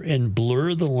gender and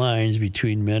blur the lines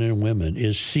between men and women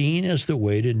is seen as the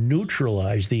way to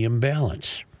neutralize the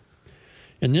imbalance.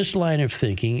 In this line of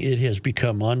thinking, it has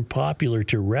become unpopular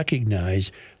to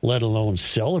recognize, let alone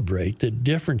celebrate, the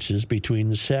differences between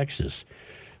the sexes.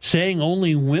 Saying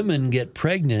only women get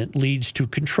pregnant leads to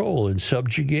control and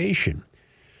subjugation.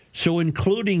 So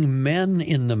including men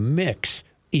in the mix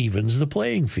evens the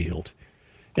playing field.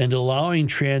 And allowing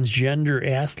transgender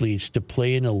athletes to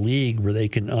play in a league where they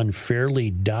can unfairly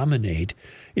dominate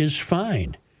is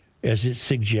fine, as it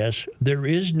suggests there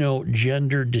is no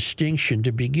gender distinction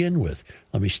to begin with.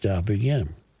 Let me stop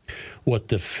again. What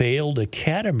the failed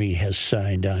academy has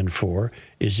signed on for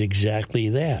is exactly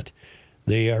that.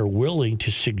 They are willing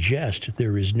to suggest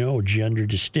there is no gender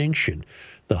distinction.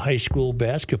 The high school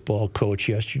basketball coach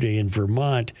yesterday in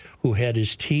Vermont, who had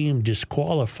his team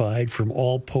disqualified from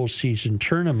all postseason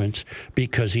tournaments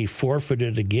because he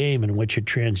forfeited a game in which a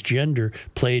transgender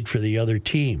played for the other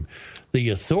team. The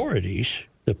authorities,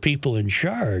 the people in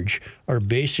charge, are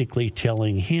basically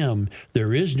telling him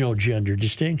there is no gender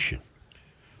distinction.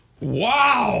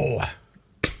 Wow!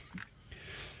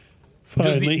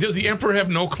 Finally, does the emperor have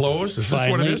no clothes? Is this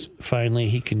what it is? Finally,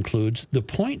 he concludes, the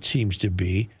point seems to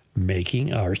be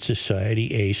making our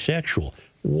society asexual.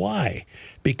 Why?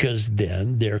 Because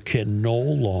then there can no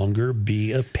longer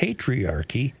be a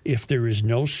patriarchy if there is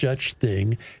no such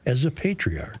thing as a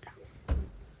patriarch.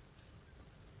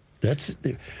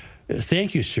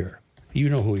 Thank you, sir. You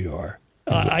know who you are.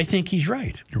 I think he's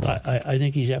right. I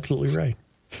think he's absolutely right.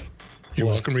 You're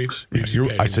welcome, Reeves.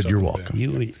 I said you're welcome.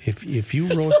 If you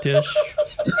wrote this,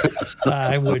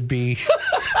 I would be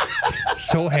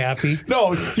so happy.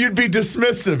 No, you'd be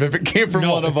dismissive if it came from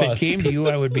one of us. If it came to you,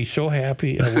 I would be so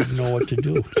happy I wouldn't know what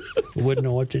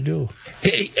to do.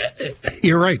 Hey,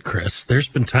 you're right, Chris. There's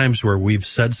been times where we've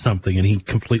said something and he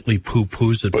completely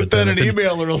poo-poos it. But then an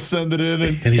emailer will send it in.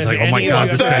 And he's like, oh, my God,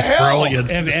 this guy's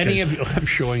brilliant. Have any of you, I'm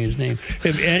showing his name.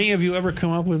 Have any of you ever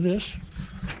come up with this?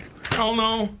 Hell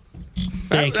no.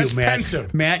 Thank you, That's Matt.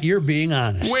 pensive. Matt, you're being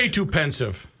honest. Way too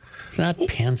pensive. It's not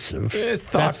pensive. It's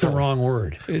That's the thoughtful. wrong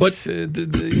word. It's,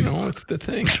 it's the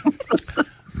thing.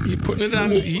 You putting it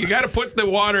on. You got to put the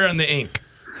water on the ink.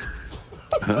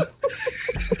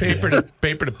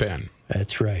 Paper to pen.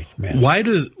 That's right, man. Why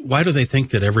do they think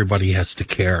that everybody has to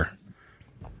care?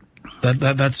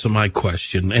 That's my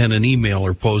question. And an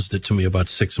emailer posed it to me about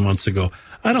 6 months ago.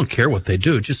 I don't care what they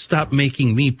do. Just stop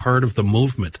making me part of the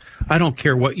movement. I don't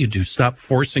care what you do. Stop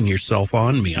forcing yourself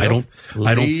on me. I don't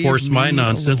force my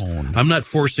nonsense. Alone. I'm not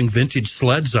forcing vintage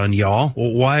sleds on y'all.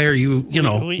 Well, why are you,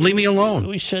 leave me alone.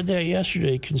 We said that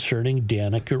yesterday concerning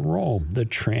Danica Rome, the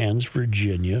trans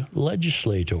Virginia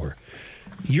legislator.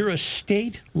 You're a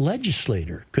state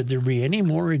legislator. Could there be any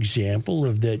more example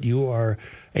of that you are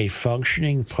a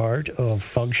functioning part of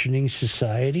functioning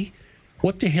society?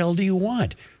 What the hell do you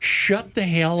want? Shut the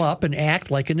hell up and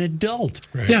act like an adult.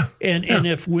 Right. Yeah. And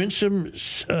if Winsome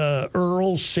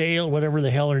Earl Sale, whatever the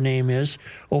hell her name is,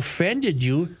 offended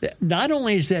you, not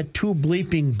only is that too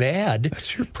bleeping bad,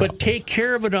 That's your problem. but take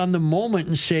care of it on the moment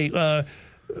and say,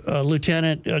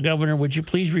 Lieutenant Governor, would you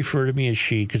please refer to me as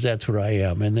she, because that's what I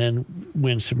am. And then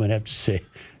Winsome would have to say,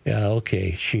 yeah,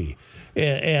 okay, she.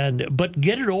 But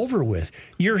get it over with.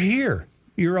 You're here.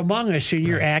 You're among us, and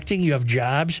you're acting. You have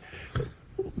jobs.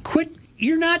 Quit.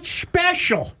 You're not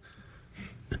special.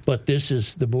 But this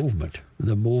is the movement.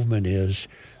 The movement is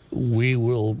we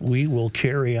will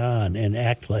carry on and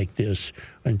act like this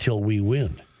until we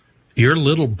win. Your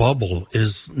little bubble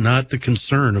is not the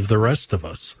concern of the rest of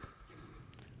us.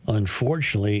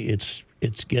 Unfortunately, it's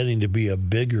getting to be a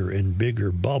bigger and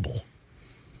bigger bubble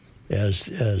as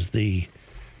the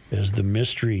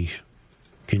mystery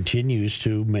continues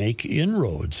to make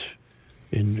inroads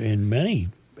in many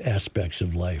aspects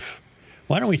of life.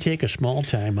 Why don't we take a small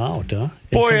time out, huh?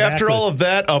 Boy, after all of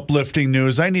that uplifting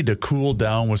news, I need to cool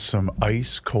down with some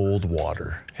ice cold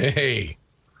water. Hey.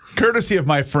 Courtesy of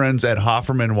my friends at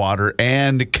Hofferman Water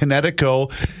and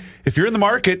Connecticut. If you're in the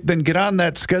market, then get on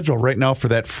that schedule right now for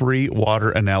that free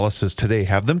water analysis today.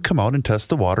 Have them come out and test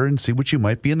the water and see what you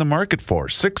might be in the market for.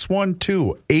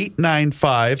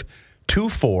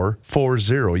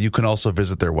 612-895-2440. You can also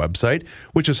visit their website,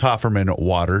 which is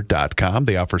HoffermanWater.com.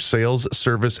 They offer sales,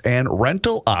 service, and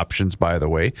rental options, by the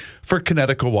way, for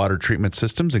Connecticut water treatment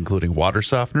systems, including water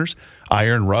softeners,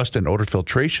 iron, rust, and odor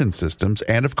filtration systems,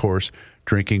 and, of course,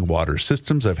 drinking water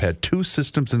systems. I've had 2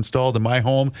 systems installed in my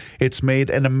home. It's made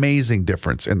an amazing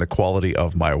difference in the quality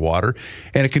of my water,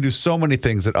 and it can do so many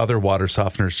things that other water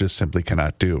softeners just simply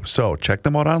cannot do. So check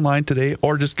them out online today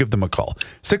or just give them a call,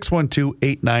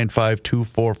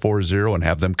 612-895-2440, and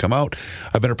have them come out.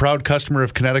 I've been a proud customer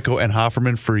of Connecticut and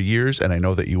Hofferman for years, and I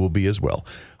know that you will be as well.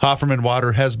 Hofferman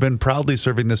Water has been proudly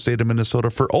serving the state of Minnesota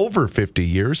for over 50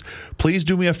 years. Please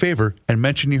do me a favor and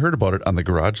mention you heard about it on the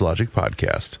Garage Logic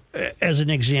podcast. As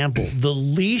an example, the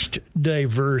least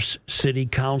diverse city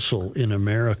council in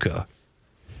America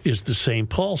is the St.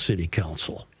 Paul City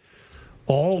Council.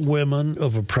 All women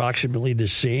of approximately the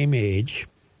same age,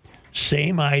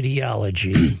 same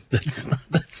ideology. That's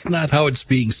not how it's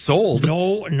being sold.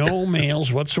 No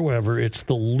males whatsoever. It's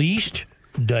the least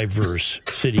diverse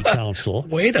city council.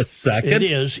 Wait a second. It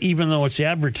is, even though it's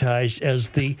advertised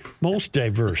as the most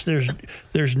diverse.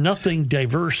 There's nothing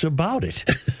diverse about it.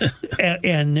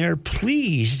 And they're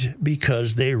pleased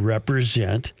because they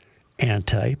represent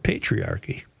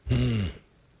anti-patriarchy.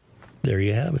 There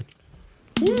you have it.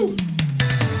 Woo.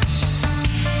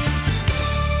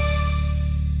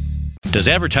 Does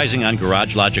advertising on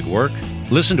Garage Logic work?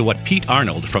 Listen to what Pete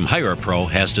Arnold from HirePro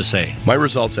has to say. My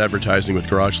results advertising with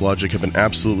Garage Logic have been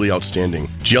absolutely outstanding.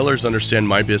 GLers understand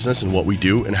my business and what we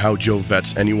do and how Joe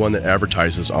vets anyone that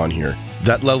advertises on here.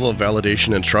 That level of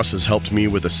validation and trust has helped me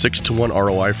with a 6-to-1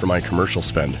 ROI for my commercial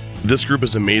spend. This group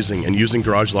is amazing, and using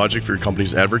Garage Logic for your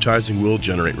company's advertising will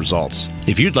generate results.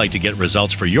 If you'd like to get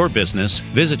results for your business,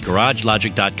 visit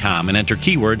GarageLogic.com and enter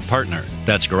keyword partner.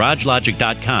 That's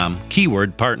GarageLogic.com,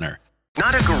 keyword partner.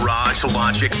 Not a Garage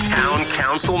Logic Town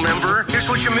Council member? Here's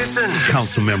what you're missing.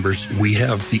 Council members, we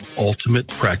have the ultimate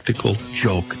practical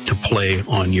joke to play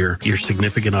on your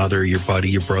significant other, your buddy,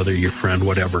 your brother, your friend,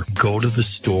 whatever. Go to the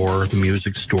store, the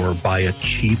music store, buy a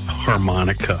cheap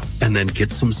harmonica, and then get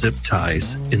some zip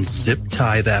ties and zip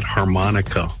tie that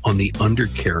harmonica on the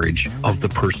undercarriage of the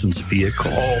person's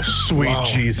vehicle. Oh, sweet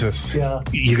Jesus. Yeah.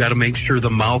 You got to make sure the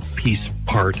mouthpiece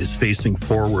part is facing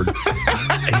forward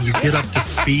and you get up to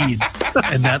speed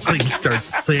and that thing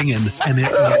starts singing and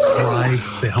it will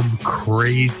drive them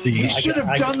crazy. You should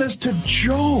have done this to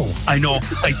Joe. I know.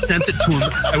 I sent it to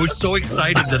him. I was so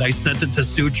excited that I sent it to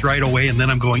Such right away, and then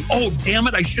I'm going, oh, damn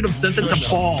it, I should have sent it to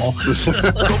Paul.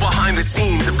 Go behind the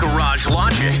scenes of Garage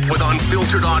Logic with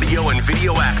unfiltered audio and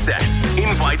video access,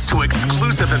 invites to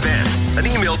exclusive events, an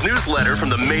emailed newsletter from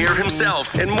the mayor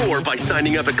himself, and more by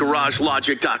signing up at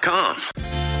GarageLogic.com.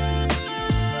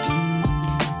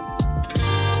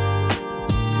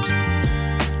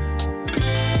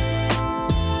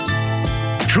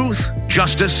 Truth,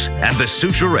 justice, and the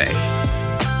Souchere.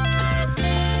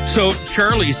 So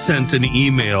Charlie sent an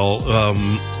email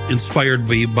inspired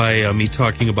by me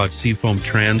talking about Seafoam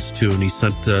TransTune. He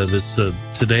sent this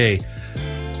today.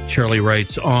 Charlie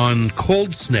writes, on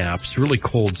cold snaps, really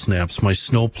cold snaps, my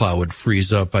snowplow would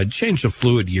freeze up. I'd change the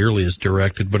fluid yearly as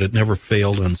directed, but it never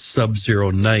failed on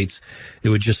sub-zero nights. It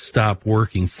would just stop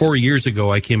working. 4 years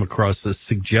ago, I came across a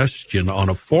suggestion on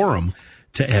a forum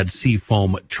to add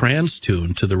Seafoam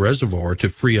TransTune to the reservoir to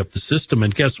free up the system.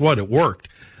 And guess what? It worked.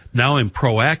 Now I'm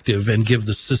proactive and give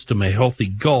the system a healthy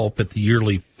gulp at the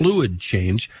yearly fluid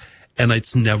change, and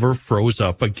it's never froze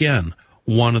up again.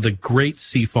 One of the great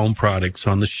Seafoam products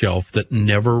on the shelf that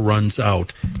never runs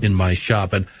out in my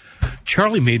shop. And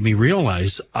Charlie made me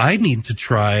realize I need to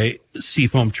try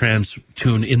Seafoam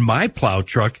TransTune in my plow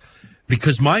truck,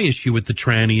 because my issue with the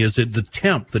tranny is that the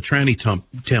tranny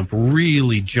temp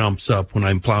really jumps up when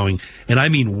I'm plowing. And I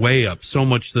mean way up, so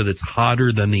much that it's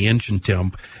hotter than the engine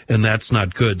temp, and that's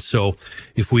not good. So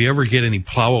if we ever get any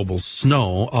plowable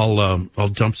snow, I'll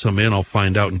dump some in, I'll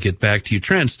find out and get back to you.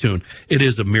 TransTune, it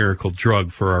is a miracle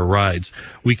drug for our rides.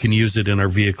 We can use it in our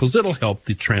vehicles. It'll help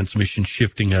the transmission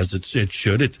shifting as it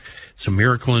should. It's a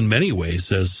miracle in many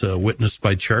ways, as witnessed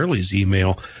by Charlie's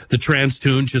email. The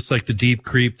TransTune, just like the Deep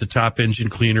Creep, the Top Engine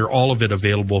Cleaner, all of it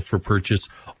available for purchase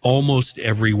almost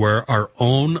everywhere. Our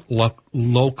own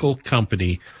local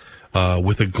company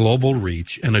with a global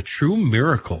reach and a true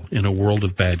miracle in a world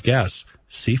of bad gas.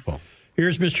 Seafoam.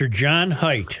 Here's Mr. John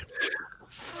Haidt.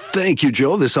 Thank you,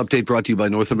 Joe. This update brought to you by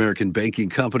North American Banking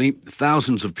Company.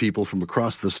 Thousands of people from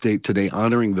across the state today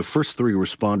honoring the first 3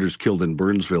 responders killed in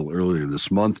Burnsville earlier this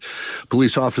month.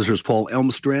 Police officers Paul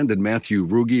Elmstrand and Matthew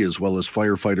Ruge, as well as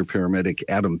firefighter paramedic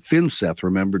Adam Finseth,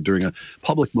 remembered during a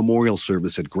public memorial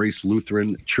service at Grace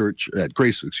Church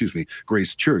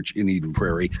in Eden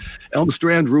Prairie.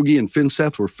 Elmstrand, Ruge, and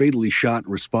Finseth were fatally shot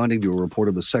responding to a report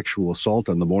of a sexual assault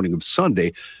on the morning of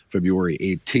Sunday, February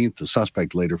 18th. The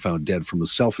suspect later found dead from a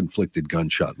self-inflicted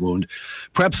gunshot wound.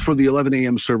 Preps for the 11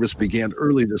 a.m. service began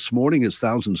early this morning as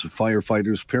thousands of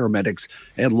firefighters, paramedics,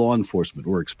 and law enforcement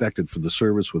were expected for the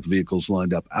service with vehicles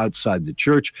lined up outside the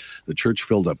church. The church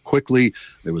filled up quickly.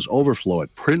 There was overflow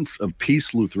at Prince of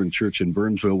Peace Lutheran Church in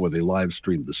Burnsville, where they live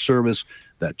streamed the service.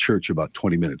 That church about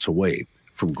 20 minutes away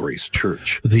from Grace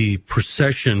Church. The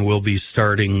procession will be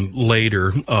starting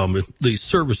later. The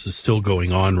service is still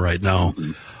going on right now.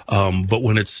 But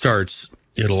when it starts,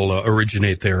 it'll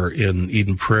originate there in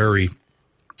Eden Prairie,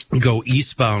 go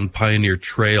eastbound Pioneer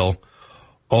Trail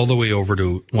all the way over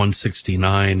to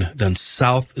 169, then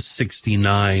south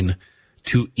 69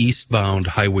 to eastbound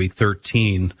Highway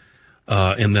 13,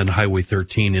 and then Highway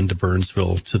 13 into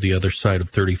Burnsville to the other side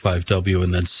of 35W,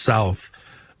 and then south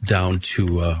down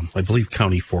to, I believe,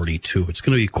 County 42. It's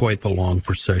going to be quite the long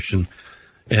procession,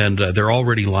 and they're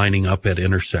already lining up at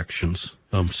intersections.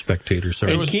 Spectators are.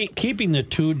 And keeping the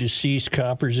 2 deceased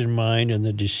coppers in mind and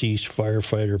the deceased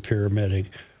firefighter paramedic,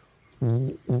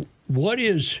 what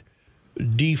is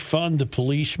defund the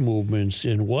police movements,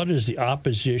 and what is the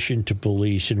opposition to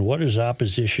police, and what is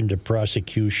opposition to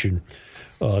prosecution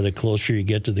the closer you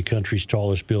get to the country's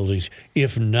tallest buildings,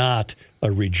 if not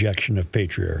a rejection of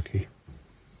patriarchy?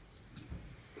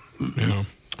 Yeah.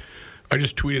 I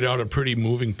just tweeted out a pretty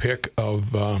moving pic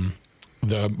of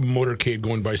the motorcade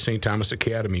going by St. Thomas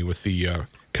Academy with the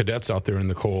cadets out there in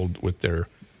the cold with their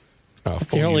full What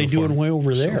the hell are they doing way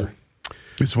over there?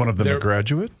 Is one of them a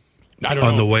graduate? I don't know.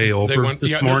 On the way over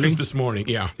this morning? This morning,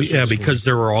 yeah. Because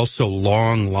there were also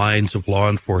long lines of law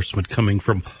enforcement coming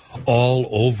from all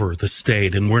over the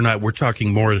state. And we're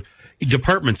talking more,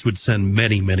 departments would send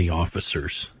many, many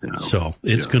officers. Yeah. So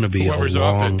it's going to be whoever's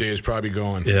off that day is probably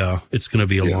going. Yeah, it's going to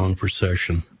be a long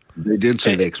procession. They did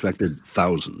say they expected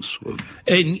thousands.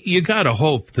 And you got to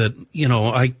hope that,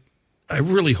 I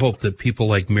really hope that people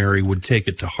like Mary would take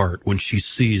it to heart when she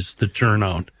sees the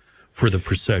turnout for the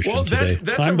procession today.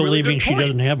 I'm believing she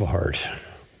doesn't have a heart.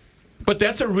 But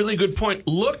that's a really good point.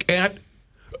 Look at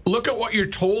what you're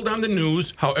told on the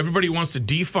news, how everybody wants to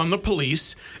defund the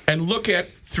police, and look at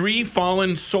 3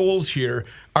 fallen souls here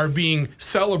are being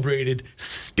celebrated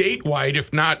statewide,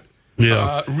 if not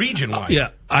region-wide. Yeah,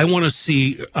 I want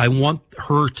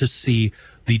her to see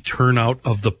the turnout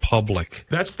of the public.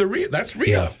 That's real.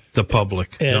 Yeah, the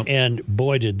public. And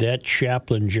boy, did that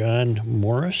chaplain John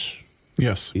Morris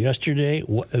yesterday,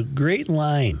 a great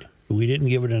line. We didn't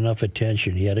give it enough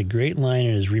attention. He had a great line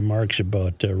in his remarks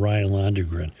about Ryan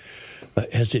Londegren.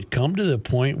 Has it come to the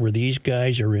point where these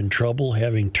guys are in trouble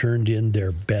having turned in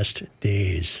their best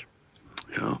days?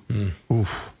 Yeah.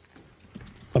 Oof.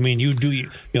 I mean,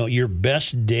 your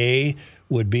best day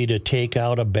would be to take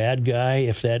out a bad guy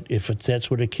if that's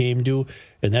what it came to,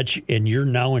 and you're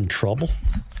now in trouble.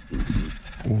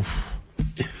 Oof.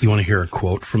 You want to hear a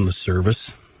quote from the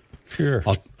service? Sure.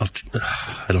 I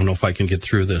don't know if I can get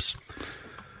through this.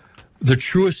 The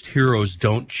truest heroes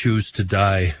don't choose to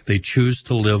die. They choose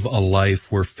to live a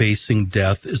life where facing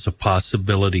death is a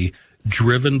possibility,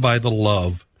 driven by the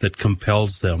love that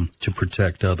compels them to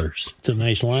protect others. It's a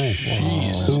nice line.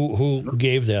 Wow. Who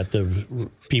gave that? The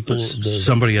people?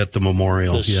 Somebody at the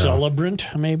memorial. The celebrant,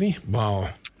 maybe? Wow.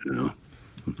 Yeah.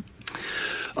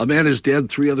 A man is dead,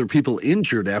 3 other people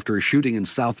injured after a shooting in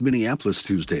South Minneapolis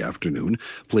Tuesday afternoon.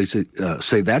 Police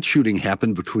say that shooting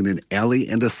happened between an alley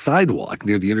and a sidewalk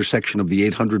near the intersection of the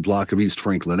 800 block of East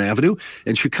Franklin Avenue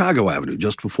and Chicago Avenue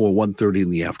just before 1:30 in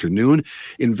the afternoon.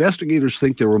 Investigators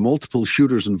think there were multiple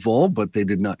shooters involved, but they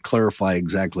did not clarify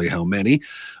exactly how many.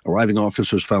 Arriving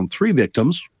officers found 3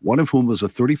 victims, one of whom was a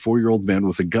 34-year-old man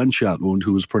with a gunshot wound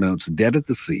who was pronounced dead at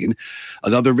the scene.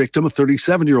 Another victim, a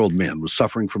 37-year-old man, was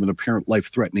suffering from an apparent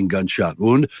life-threatening gunshot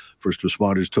wound. First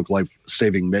responders took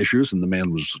life-saving measures, and the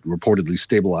man was reportedly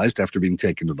stabilized after being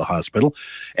taken to the hospital.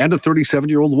 And a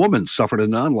 37-year-old woman suffered a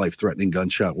non-life-threatening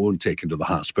gunshot wound taken to the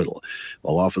hospital.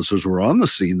 While officers were on the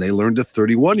scene, they learned a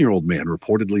 31-year-old man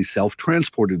reportedly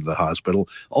self-transported to the hospital,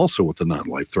 also with a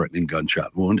non-life-threatening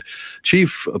gunshot wound.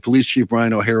 Police Chief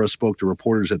Brian O'Hara spoke to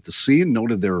reporters at the scene,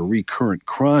 noted there are recurrent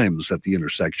crimes at the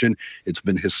intersection. It's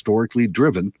been historically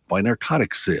driven by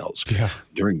narcotic sales. Yeah.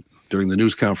 During the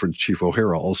news conference, Chief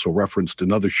O'Hara also referenced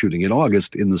another shooting in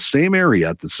August in the same area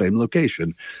at the same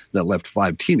location that left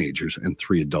 5 teenagers and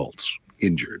 3 adults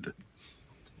injured.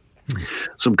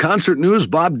 Some concert news.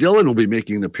 Bob Dylan will be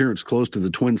making an appearance close to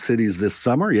the Twin Cities this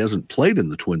summer. He hasn't played in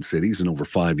the Twin Cities in over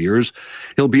 5 years.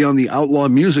 He'll be on the Outlaw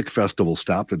Music Festival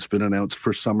stop that's been announced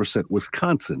for Somerset,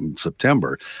 Wisconsin in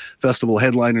September. Festival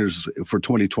headliners for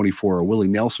 2024 are Willie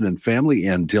Nelson and Family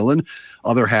and Dylan.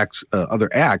 Other acts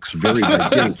vary by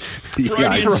date.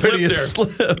 Freudian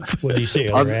slip. What do you say?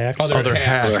 Other acts? Other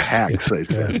hacks, I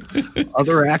said.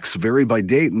 Other acts vary by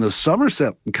date. In the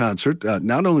Somerset concert,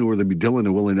 not only will there be Dylan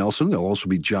and Willie Nelson, there'll also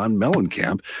be John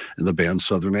Mellencamp and the band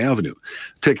Southern Avenue.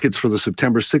 Tickets for the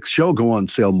September 6th show go on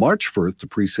sale March 1st. The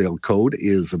pre-sale code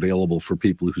is available for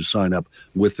people who sign up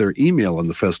with their email on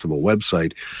the festival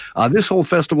website. This whole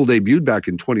festival debuted back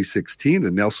in 2016,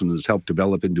 and Nelson has helped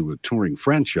develop into a touring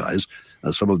franchise.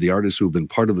 Some of the artists who have been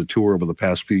part of the tour over the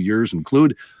past few years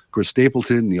include Chris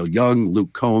Stapleton, Neil Young,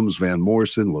 Luke Combs, Van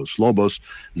Morrison, Los Lobos,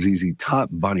 ZZ Top,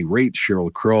 Bonnie Raitt,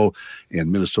 Sheryl Crow, and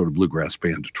Minnesota bluegrass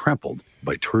band Trampled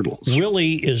by Turtles.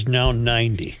 Willie is now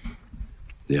 90.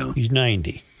 Yeah. He's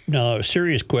 90. Now, a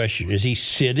serious question. Is he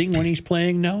sitting when he's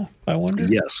playing now, I wonder?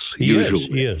 Yes, he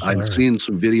usually. Is. I've seen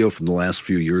some video from the last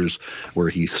few years where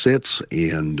he sits,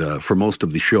 and for most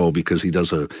of the show, because he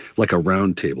does a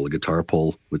round table, a guitar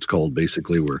pull, it's called,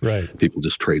 basically, where people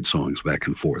just trade songs back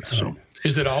and forth. So,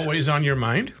 is it always on your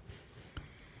mind?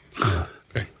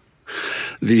 Okay.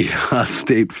 The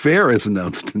State Fair has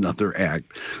announced another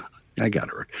act. I got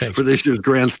her. For this year's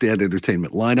Grandstand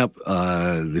Entertainment lineup,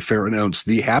 the fair announced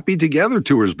the Happy Together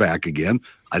Tour's back again.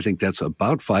 I think that's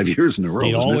about 5 years in a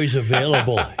row. The always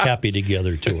available Happy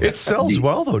Together Tour. It sells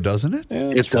well, though, doesn't it? Yeah,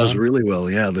 it does really well,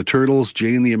 yeah. The Turtles,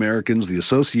 Jane the Americans, the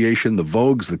Association, the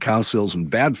Vogues, the Cowsills, and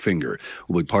Badfinger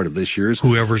will be part of this year's.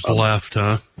 Whoever's left,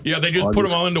 huh? Yeah, they just put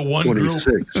them all into one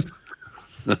 26. Group.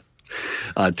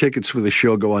 Tickets for the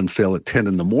show go on sale at 10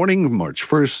 in the morning, March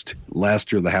 1st.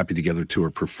 Last year, the Happy Together Tour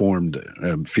performed,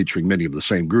 featuring many of the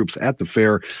same groups at the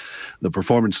fair. The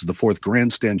performance is the 4th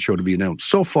Grandstand show to be announced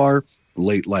so far.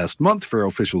 Late last month, Fair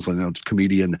officials announced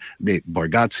comedian Nate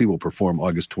Bargatze will perform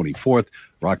August 24th,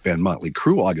 rock band Motley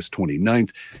Crue August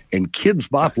 29th, and Kids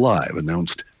Bop Live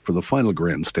announced for the final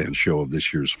grandstand show of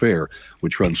this year's fair,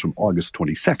 which runs from August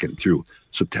 22nd through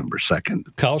September 2nd.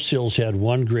 Cowsills had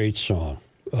one great song,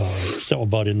 something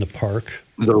about In the Park.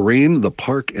 The Rain, the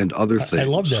Park, and Other Things. I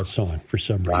love that song for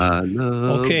some reason. I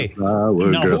love okay, now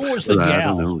who was the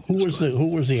gal? Who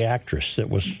was the actress that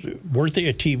was? Weren't they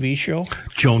a TV show?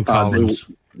 Joan Collins.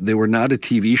 They were not a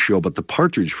TV show, but the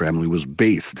Partridge Family was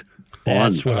based.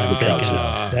 That's what I'm thinking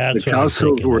of. That's what I'm Cowsills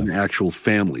thinking were of. an actual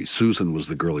family. Susan was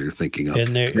the girl you're thinking of.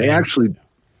 And they actually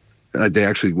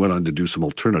went on to do some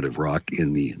alternative rock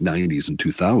in the 90s and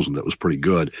 2000 that was pretty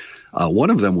good. One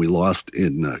of them we lost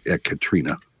at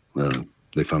Katrina.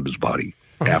 They found his body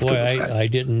after the fact. I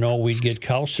didn't know we'd get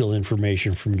Cowsill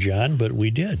information from John, but we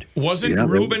did. Wasn't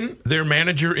Ruben their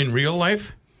manager in real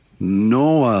life?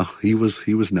 No, he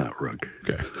was not, Rugg.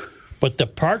 Okay. But the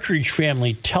Partridge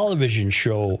Family television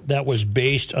show, that was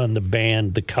based on the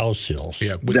band The Cowsills.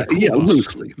 Yeah,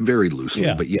 loosely, very loosely,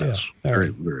 Yeah, but yes, yeah. very,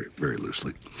 very, very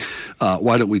loosely.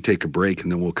 Why don't we take a break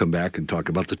and then we'll come back and talk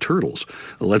about the Turtles?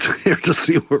 Let's hear to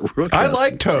see what Rook I has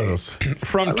like to say. Turtles.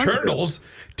 From Turtles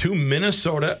to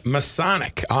Minnesota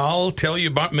Masonic. I'll tell you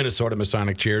about Minnesota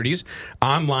Masonic Charities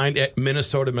online at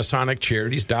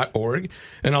minnesotamasonic.charities.org,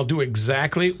 and I'll do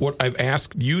exactly what I've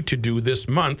asked you to do this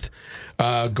month.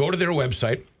 Go to their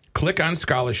website, click on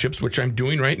scholarships, which I'm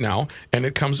doing right now, and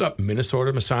it comes up,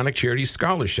 Minnesota Masonic Charities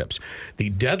Scholarships. The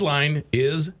deadline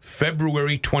is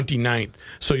February 29th,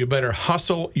 so you better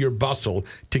hustle your bustle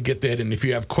to get that in. If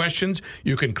you have questions,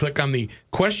 you can click on the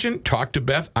question, talk to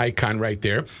Beth icon right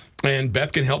there, and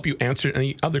Beth can help you answer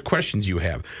any other questions you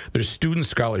have. There's student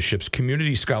scholarships,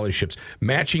 community scholarships,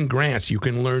 matching grants. You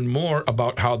can learn more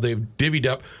about how they've divvied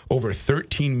up over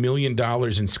 $13 million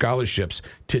in scholarships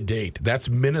to date. That's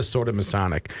Minnesota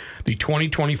Masonic. The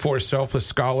 2024 Selfless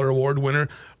Scholar Award winner.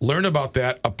 Learn about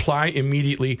that. Apply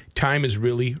immediately. Time is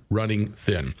really running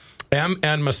thin.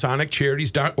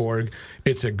 mnmasoniccharities.org.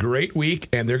 It's a great week,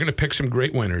 and they're going to pick some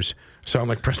great winners. Sound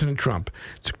like President Trump.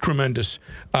 It's tremendous.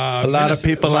 A lot of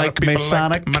people like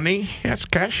Masonic. Money. Yes,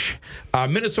 cash.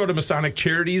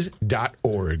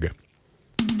 MinnesotaMasonicCharities.org.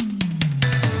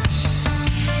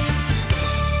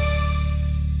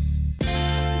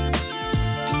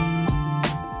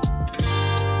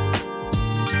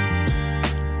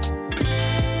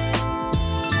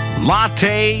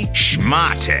 Latte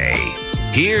Schmate.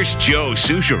 Here's Joe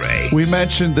Souchere. We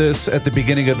mentioned this at the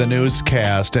beginning of the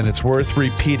newscast, and it's worth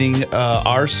repeating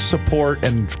our support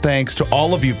and thanks to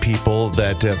all of you people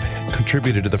that have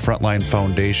contributed to the Frontline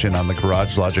Foundation on the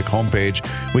Garage Logic homepage.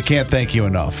 We can't thank you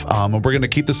enough. And we're going to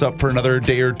keep this up for another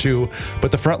day or two,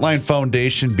 but the Frontline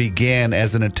Foundation began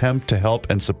as an attempt to help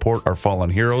and support our fallen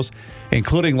heroes,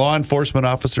 including law enforcement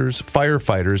officers,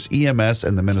 firefighters, EMS,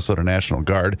 and the Minnesota National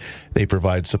Guard. They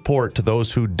provide support to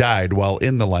those who died while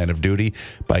in the line of duty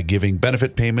by giving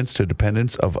benefit payments to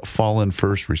dependents of fallen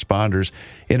first responders.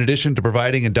 In addition to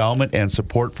providing endowment and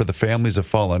support for the families of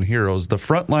fallen heroes, the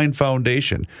Frontline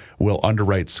Foundation will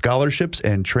underwrite scholarships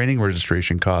and training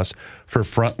registration costs for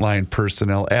frontline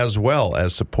personnel, as well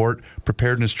as support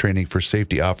preparedness training for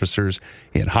safety officers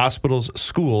in hospitals,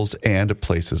 schools, and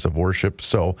places of worship.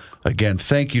 So, again,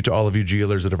 thank you to all of you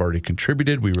GLers that have already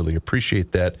contributed. We really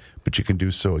appreciate that, but you can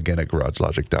do so again at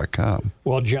garagelogic.com.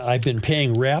 Well, John, I've been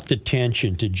paying rapt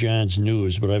attention to John's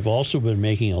news, but I've also been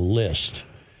making a list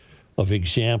of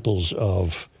examples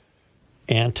of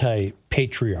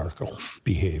anti-patriarchal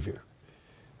behavior.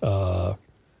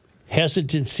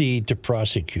 Hesitancy to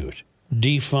prosecute,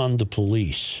 defund the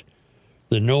police,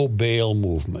 the no bail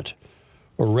movement,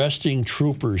 arresting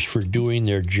troopers for doing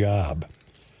their job,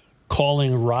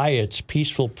 calling riots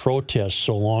peaceful protests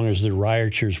so long as the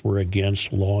rioters were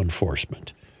against law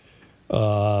enforcement.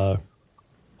 All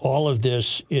of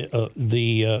this,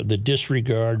 the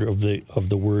disregard of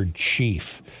the word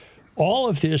chief, all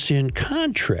of this in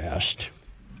contrast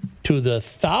to the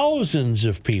thousands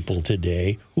of people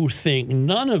today who think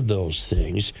none of those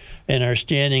things and are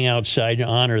standing outside to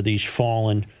honor these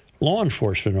fallen law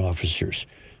enforcement officers.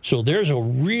 So there's a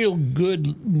real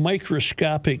good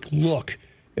microscopic look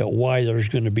at why there's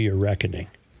going to be a reckoning.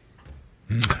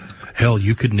 Hell,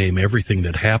 you could name everything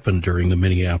that happened during the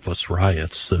Minneapolis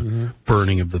riots, the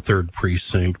burning of the 3rd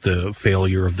Precinct, the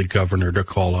failure of the governor to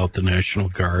call out the National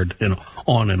Guard, and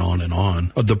on and on and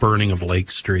on, the burning of Lake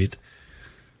Street.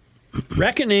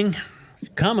 Reckoning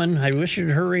coming. I wish you'd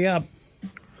hurry up.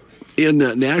 In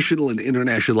national and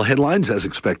international headlines, as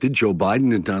expected, Joe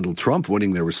Biden and Donald Trump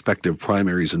winning their respective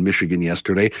primaries in Michigan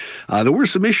yesterday. There were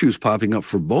some issues popping up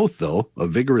for both, though. A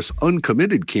vigorous,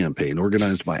 uncommitted campaign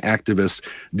organized by activists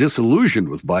disillusioned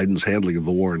with Biden's handling of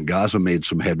the war in Gaza made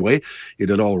some headway. It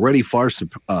had already far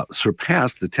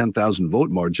surpassed the 10,000 vote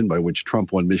margin by which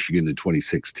Trump won Michigan in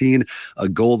 2016, a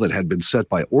goal that had been set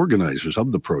by organizers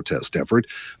of the protest effort.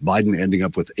 Biden ending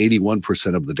up with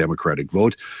 81% of the Democratic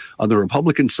vote. On the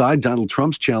Republican side, Donald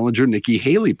Trump's challenger, Nikki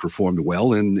Haley, performed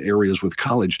well in areas with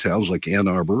college towns like Ann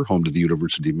Arbor, home to the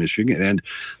University of Michigan, and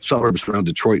suburbs around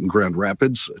Detroit and Grand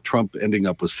Rapids. Trump ending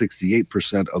up with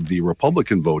 68% of the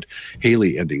Republican vote,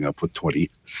 Haley ending up with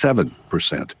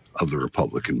 27% of the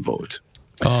Republican vote.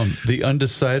 The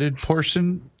undecided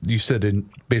portion, you said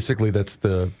basically that's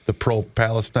the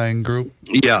pro-Palestine group?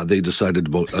 Yeah, they decided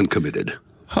to vote uncommitted.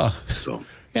 Huh. So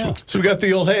we got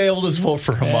the old, hey, let's vote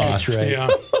for Hamas. That's right. Yeah.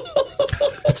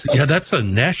 That's a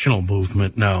national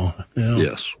movement now. Yeah.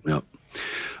 Yes. Yeah.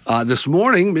 This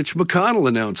morning, Mitch McConnell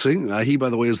announcing, he, by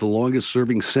the way, is the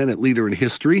longest-serving Senate leader in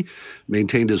history,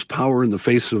 maintained his power in the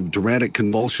face of dramatic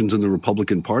convulsions in the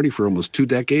Republican Party for almost 2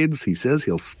 decades. He says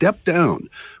he'll step down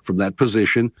from that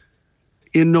position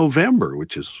in November,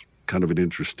 which is kind of an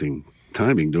interesting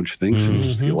timing, don't you think? Mm-hmm.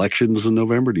 Since the election's in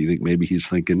November, do you think maybe he's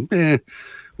thinking,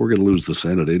 we're going to lose the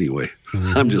Senate anyway.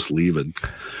 Mm-hmm. I'm just leaving.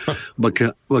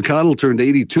 McConnell turned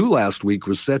 82 last week,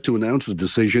 was set to announce his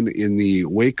decision in the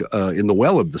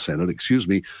well of the Senate,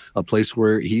 a place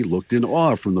where he looked in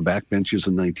awe from the backbenches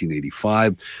in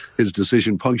 1985. His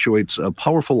decision punctuates a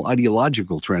powerful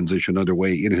ideological transition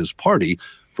underway in his party,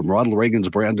 from Ronald Reagan's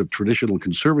brand of traditional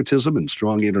conservatism and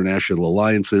strong international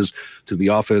alliances to the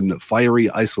often fiery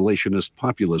isolationist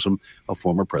populism of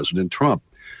former President Trump.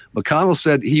 McConnell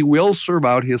said he will serve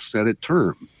out his Senate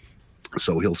term.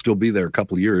 So he'll still be there a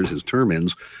couple of years. His term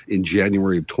ends in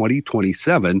January of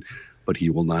 2027, but he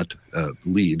will not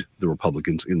lead the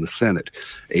Republicans in the Senate.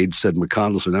 Aides said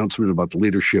McConnell's announcement about the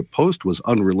leadership post was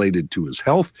unrelated to his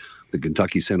health. The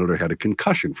Kentucky senator had a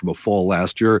concussion from a fall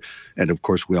last year. And, of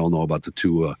course, we all know about the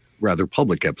two rather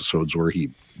public episodes where he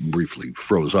briefly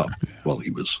froze up while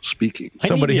he was speaking.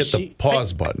 Somebody hit the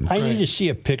pause button. I need to see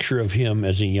a picture of him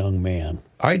as a young man.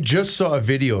 I just saw a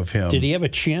video of him. Did he have a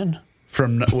chin?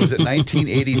 From, was it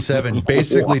 1987,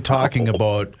 basically talking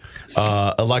about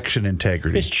election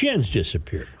integrity. His chin's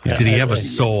disappeared. Yeah. Did he have a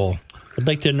soul? I'd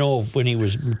like to know if when he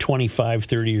was 25,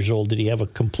 30 years old, did he have a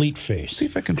complete face? See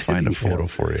if I can find a photo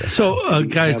for you. So,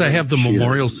 guys, I have the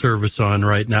memorial service on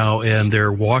right now, and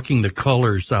they're walking the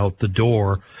colors out the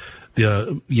door.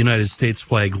 The United States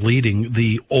flag leading,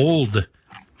 the old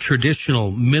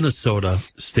traditional Minnesota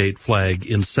state flag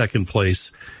in second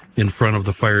place in front of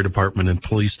the fire department and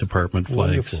police department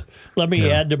flags. Wonderful. Let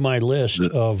me add to my list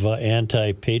of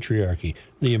anti-patriarchy,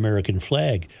 the American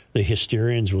flag. The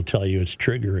hysterians will tell you it's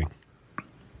triggering.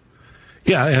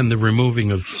 Yeah, and the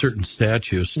removing of certain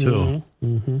statues, too.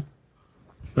 Mm-hmm.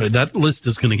 That list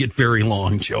is going to get very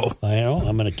long, Joe. I know.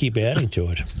 I'm going to keep adding to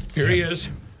it. Here he is.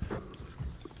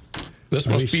 This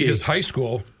must be his high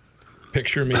school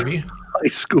picture, maybe. High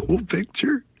school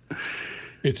picture?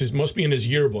 Must be in his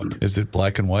yearbook. Is it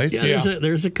black and white? Yeah.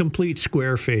 There's a complete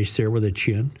square face there with a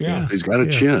chin. Yeah. He's got a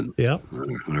chin. Yeah.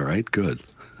 All right, good.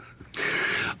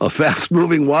 A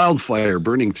fast-moving wildfire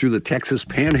burning through the Texas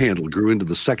Panhandle grew into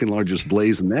the second-largest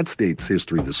blaze in that state's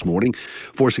history this morning,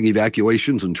 forcing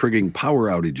evacuations and triggering power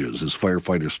outages as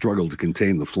firefighters struggled to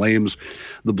contain the flames.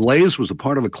 The blaze was a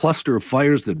part of a cluster of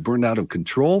fires that burned out of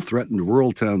control, threatened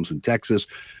rural towns in Texas,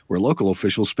 where local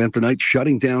officials spent the night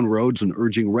shutting down roads and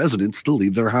urging residents to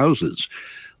leave their houses.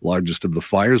 Largest of the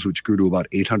fires, which grew to about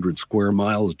 800 square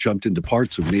miles, jumped into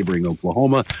parts of neighboring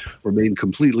Oklahoma, remained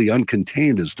completely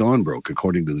uncontained as dawn broke,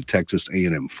 according to the Texas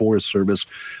A&M Forest Service.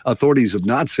 Authorities have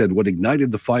not said what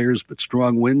ignited the fires, but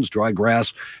strong winds, dry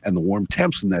grass, and the warm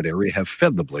temps in that area have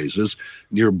fed the blazes.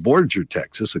 Near Borger,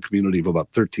 Texas, a community of about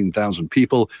 13,000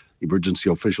 people, emergency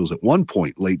officials at one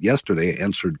point late yesterday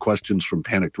answered questions from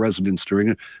panicked residents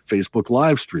during a Facebook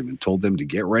live stream and told them to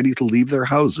get ready to leave their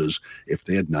houses if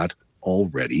they had not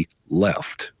already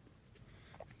left.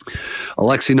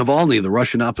 Alexei Navalny, the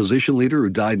Russian opposition leader who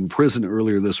died in prison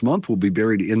earlier this month, will be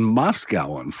buried in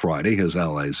Moscow on Friday, his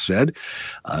allies said.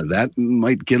 That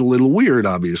might get a little weird,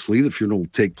 obviously. The funeral will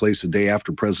take place a day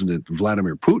after President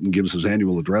Vladimir Putin gives his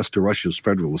annual address to Russia's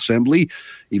Federal Assembly.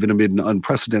 Even amid an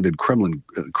unprecedented Kremlin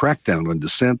crackdown on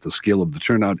dissent, the scale of the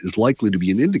turnout is likely to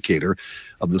be an indicator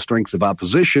of the strength of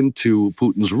opposition to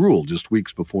Putin's rule just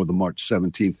weeks before the March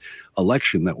 17th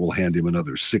election that will hand him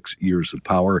another 6 years of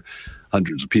power.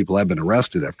 Hundreds of people have been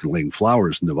arrested after laying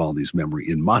flowers in Navalny's memory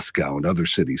in Moscow and other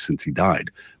cities since he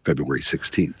died February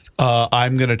 16th.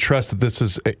 I'm going to trust that this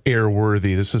is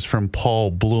airworthy. This is from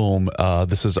Paul Bloom.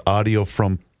 This is audio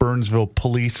from Burnsville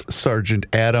Police Sergeant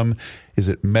Adam. Is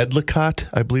it Medlicott,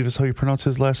 I believe is how you pronounce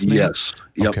his last name? Yes.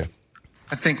 Yep. Okay.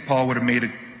 I think Paul would have made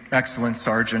an excellent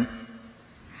sergeant.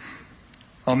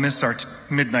 I'll miss our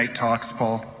midnight talks,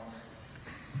 Paul.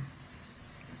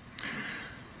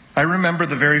 I remember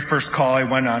the very first call I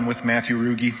went on with Matthew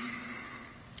Ruge.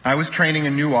 I was training a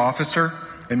new officer,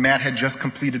 and Matt had just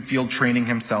completed field training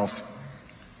himself.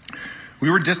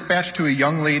 We were dispatched to a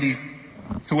young lady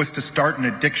who was to start an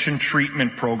addiction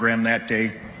treatment program that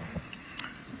day.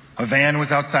 A van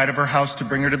was outside of her house to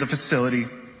bring her to the facility,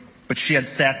 but she had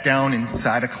sat down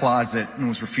inside a closet and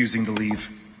was refusing to leave.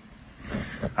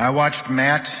 I watched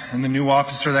Matt and the new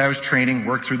officer that I was training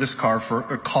work through this call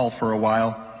for a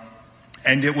while.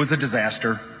 And it was a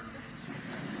disaster.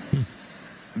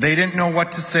 They didn't know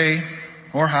what to say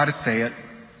or how to say it.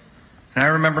 And I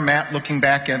remember Matt looking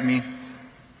back at me.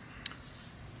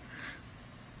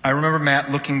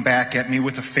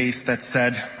 With a face that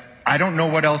said, I don't know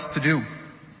what else to do.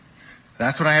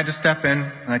 That's when I had to step in,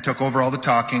 and I took over all the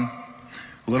talking.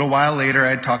 A little while later, I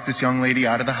had talked this young lady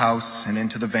out of the house and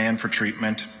into the van for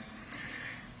treatment.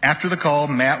 After the call,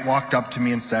 Matt walked up to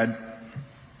me and said,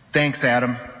 "Thanks,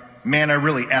 Adam. Man, I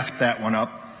really effed that one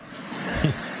up."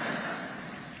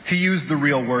 He used the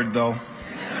real word, though.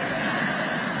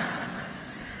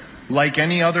 Like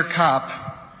any other cop,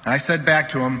 I said back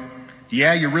to him,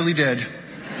 "Yeah, you really did."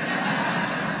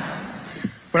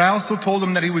 But I also told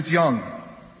him that he was young,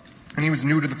 and he was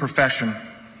new to the profession.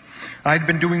 I'd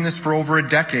been doing this for over a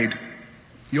decade.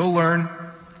 You'll learn,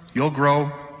 you'll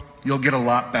grow, you'll get a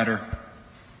lot better.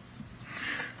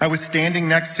 I was standing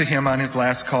next to him on his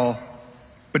last call.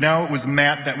 But now it was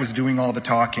Matt that was doing all the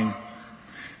talking.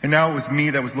 And now it was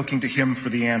me that was looking to him for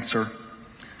the answer.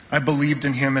 I believed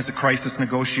in him as a crisis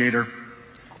negotiator.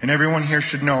 And everyone here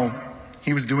should know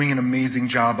he was doing an amazing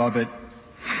job of it.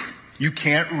 You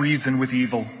can't reason with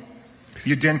evil.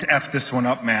 You didn't F this one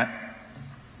up, Matt.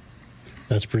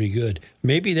 That's pretty good.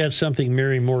 Maybe that's something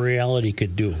Mary Moriality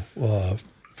could do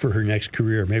for her next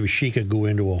career. Maybe she could go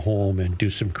into a home and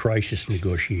do some crisis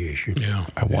negotiation. Yeah,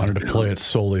 I wanted to play it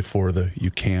solely for the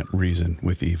you can't reason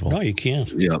with evil. No, you can't.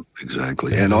 Yeah,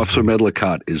 exactly. And Officer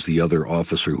Medlicott is the other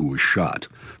officer who was shot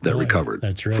that recovered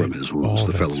from his wounds,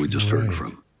 the fellow we just heard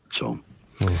from. So,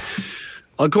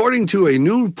 according to a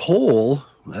new poll,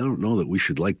 I don't know that we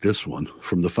should like this one,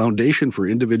 from the Foundation for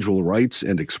Individual Rights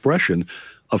and Expression,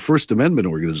 a First Amendment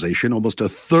organization, almost a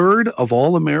third of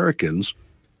all Americans,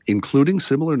 including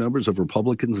similar numbers of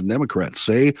Republicans and Democrats,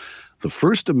 say the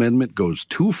First Amendment goes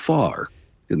too far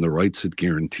in the rights it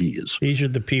guarantees. These are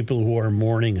the people who are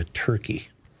mourning a turkey.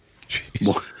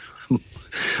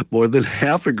 More than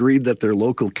half agreed that their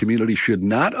local community should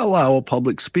not allow a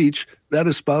public speech that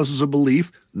espouses a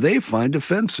belief they find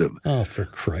offensive. Oh, for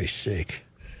Christ's sake.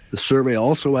 The survey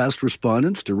also asked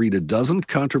respondents to read a dozen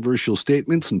controversial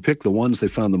statements and pick the ones they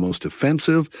found the most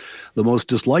offensive. The most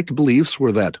disliked beliefs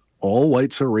were that all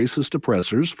whites are racist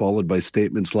oppressors, followed by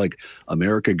statements like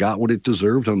America got what it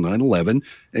deserved on 9/11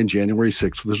 and January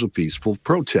 6th was a peaceful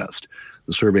protest.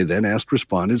 The survey then asked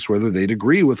respondents whether they'd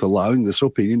agree with allowing this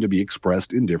opinion to be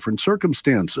expressed in different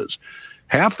circumstances.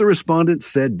 Half the respondents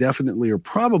said definitely or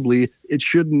probably it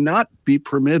should not be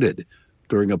permitted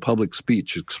during a public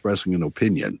speech expressing an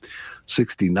opinion.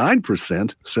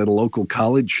 69% said a local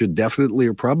college should definitely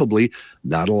or probably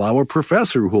not allow a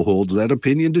professor who holds that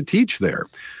opinion to teach there.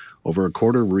 Over a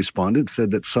quarter of respondents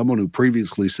said that someone who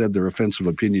previously said their offensive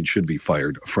opinion should be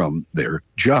fired from their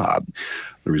job.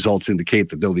 The results indicate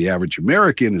that though the average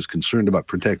American is concerned about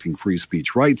protecting free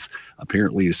speech rights,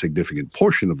 apparently a significant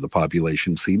portion of the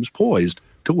population seems poised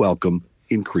to welcome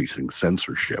increasing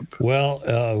censorship. Well,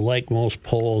 like most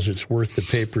polls, it's worth the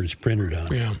paper it's printed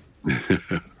on. Yeah.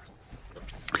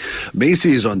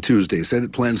 Macy's on Tuesday said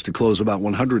it plans to close about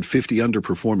 150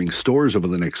 underperforming stores over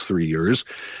the next 3 years.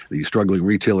 The struggling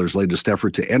retailer's latest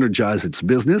effort to energize its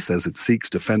business as it seeks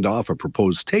to fend off a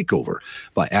proposed takeover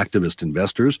by activist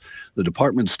investors. The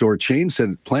department store chain said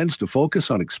it plans to focus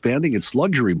on expanding its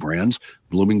luxury brands,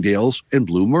 Bloomingdale's and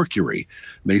Blue Mercury.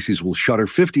 Macy's will shutter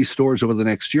 50 stores over the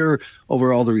next year.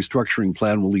 Overall, the restructuring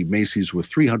plan will leave Macy's with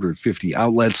 350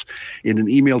 outlets. In an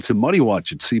email to Money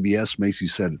Watch at CBS,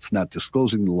 Macy's said it's not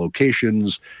disclosing the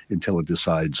locations until it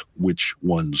decides which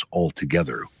ones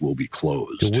altogether will be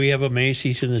closed. Do we have a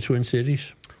Macy's in the Twin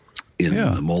Cities? In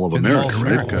the Mall of America,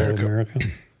 right? Mall of America.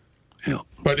 Yeah.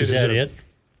 But Is that it?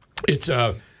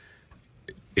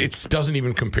 It doesn't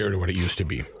even compare to what it used to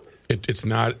be. It's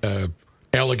not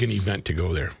elegant event to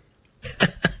go there.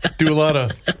 Do a lot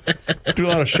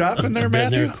of shopping there, Been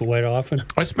Matthew? there quite often.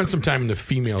 I spent some time in the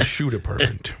female shoe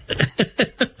department.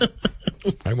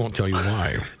 I won't tell you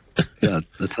why. Yeah,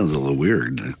 that sounds a little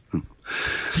weird.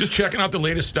 Just checking out the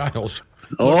latest styles.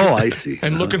 Oh, I see.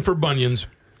 And looking for bunions.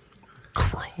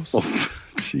 Gross. Oh,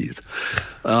 jeez.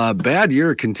 Bad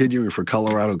year continuing for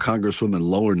Colorado Congresswoman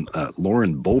Lauren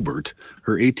Boebert.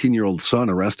 Her 18-year-old son,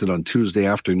 arrested on Tuesday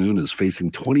afternoon, is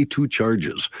facing 22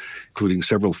 charges, including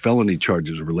several felony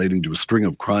charges relating to a string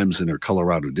of crimes in her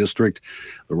Colorado district.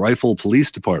 The Rifle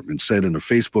Police Department said in a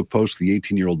Facebook post the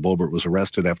 18-year-old Boebert was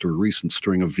arrested after a recent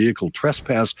string of vehicle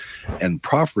trespass and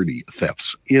property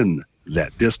thefts in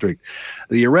that district.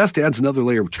 The arrest adds another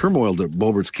layer of turmoil to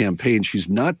Boebert's campaign. She's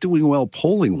not doing well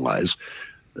polling-wise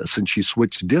since she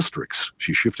switched districts.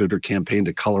 She shifted her campaign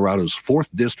to Colorado's 4th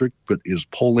district, but is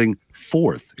polling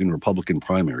 4th in Republican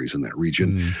primaries in that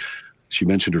region. She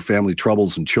mentioned her family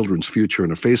troubles and children's future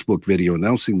in a Facebook video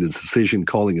announcing the decision,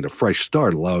 calling it a fresh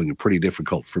start, allowing it pretty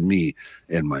difficult for me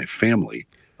and my family.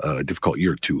 A difficult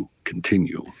year to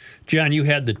continue. John, you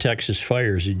had the Texas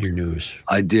fires in your news.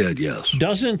 I did, yes.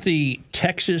 Doesn't the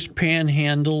Texas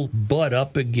Panhandle butt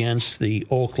up against the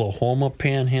Oklahoma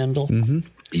Panhandle? Mm-hmm.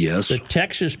 Yes. The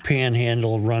Texas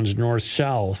Panhandle runs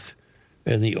north-south,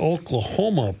 and the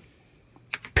Oklahoma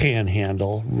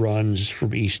Panhandle runs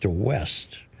from east to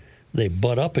west. They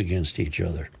butt up against each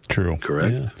other. True.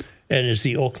 Correct. Yeah. And is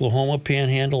the Oklahoma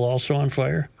Panhandle also on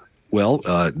fire? Well,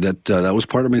 that was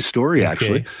part of my story,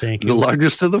 actually. Thank you. The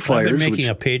largest of the fires. I've been making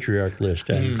a patriarch list.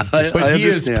 But he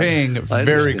is paying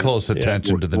very close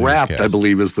attention to the wrapped, newscast. I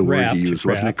believe, is the word Wrapped, he used,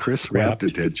 wasn't it, Chris? Wrapped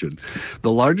attention.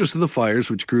 The largest of the fires,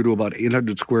 which grew to about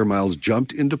 800 square miles,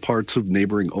 jumped into parts of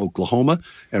neighboring Oklahoma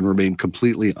and remained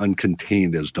completely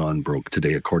uncontained as dawn broke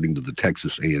today, according to the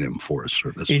Texas A&M Forest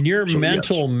Service. In your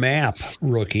mental map,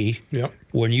 rookie, Yep.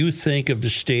 when you think of the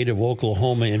state of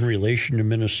Oklahoma in relation to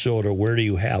Minnesota, where do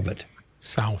you have it?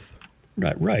 South.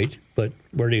 Right. But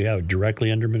where do you have it?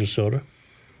 Directly under Minnesota?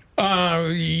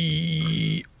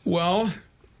 Well,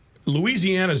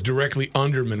 Louisiana is directly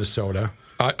under Minnesota,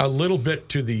 a little bit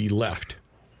to the left,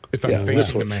 if I'm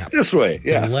facing the map. This way,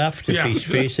 yeah. The left if he's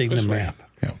facing the map.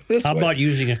 This How way. about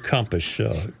using a compass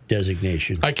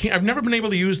designation? I've never been able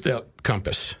to use the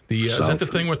compass. Is that the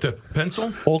thing with the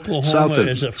pencil? Oklahoma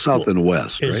is south and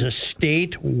west, is right? a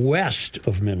state west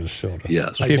of Minnesota.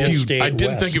 Yes. I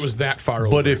didn't think it was that far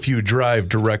over. But if you drive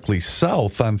directly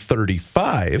south on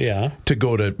 35 to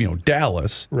go to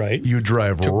Dallas, right, you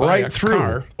drive To buy a right through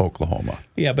car. Oklahoma.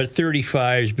 Yeah, but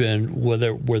 35's been,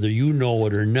 whether you know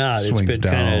it or not, Swings it's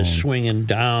been kind of down. swinging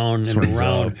down Swings and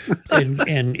around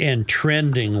and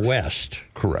trending west.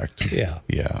 Correct. Yeah.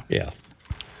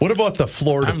 What about the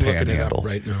Florida I'm looking it Panhandle? up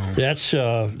right now. That's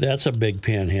a big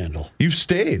panhandle. You've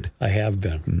stayed. I have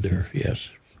been there, yes.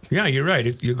 Yeah, you're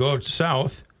right. You go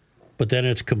south. But then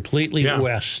it's completely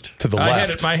west. To the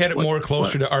left. I had it more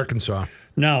closer to Arkansas.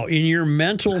 Now, in your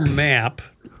mental map,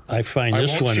 I find I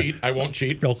this won't one. cheat. I won't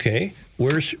cheat. Okay.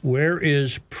 Where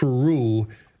is Peru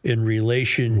in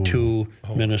relation to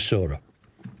Minnesota?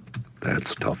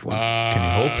 That's a tough one. Can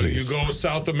you hold, please? You go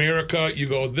South America, you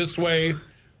go this way.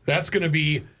 That's going to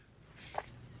be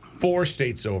 4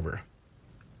 states over.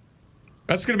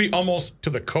 That's going to be almost to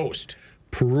the coast.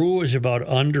 Peru is about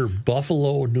under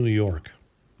Buffalo, New York.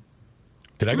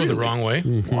 Did I go the wrong way?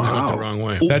 Mm-hmm. I went the wrong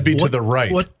way. That'd be to the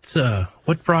right.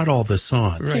 What brought all this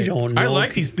on? I don't know. I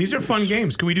like these. These are fun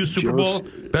games. Can we do Super Bowl?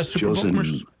 Best Super Bowl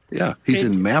commercials? Yeah, he's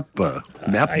in map mode.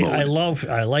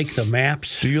 I like the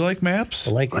maps. Do you like maps?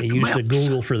 I use the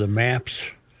Google for the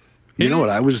maps. You know what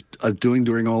I was doing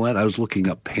during all that? I was looking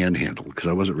up panhandle because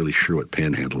I wasn't really sure what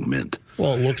panhandle meant.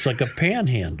 Well, it looks like a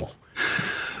panhandle.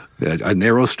 A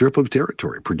narrow strip of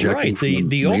territory projecting Right. from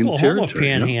The main Oklahoma territory,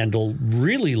 yeah. panhandle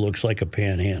really looks like a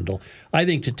panhandle. I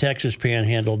think the Texas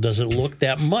panhandle doesn't look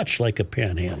that much like a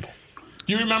panhandle.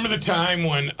 Do you remember the time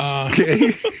when...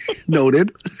 Okay,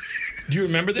 noted. Do you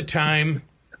remember the time...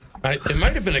 it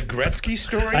might have been a Gretzky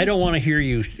story. I don't want to hear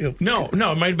you... No, it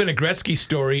might have been a Gretzky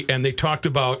story, and they talked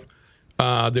about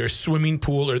their swimming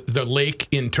pool or the lake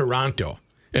in Toronto.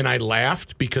 And I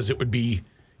laughed because it would be,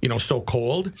 so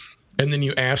cold. And then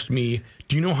you asked me,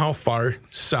 do you know how far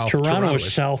south Toronto is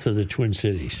is? south of the Twin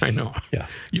Cities. I know. Yeah.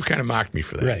 You kind of mocked me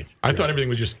for that. Right. I thought everything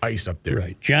was just ice up there.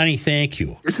 Right. Johnny, thank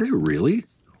you. Is it really?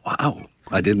 Wow.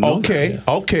 I didn't know that.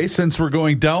 Okay, since we're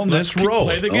going down this road.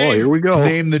 Play the game. Oh, here we go.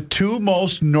 Name the 2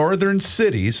 most northern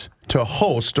cities to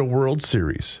host a World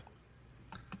Series.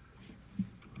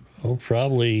 Oh,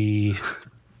 probably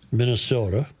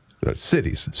Minnesota.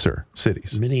 Cities, sir.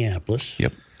 Cities. Minneapolis.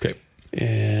 Yep. Okay.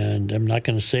 And I'm not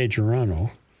going to say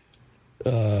Toronto.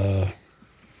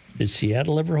 Did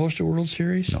Seattle ever host a World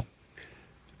Series? No.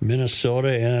 Minnesota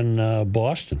and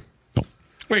Boston.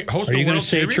 Wait, host Are a you going World to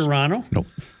say Series? Toronto? Nope.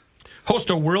 Host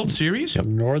a World Series? The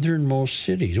northernmost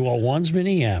cities. Well, one's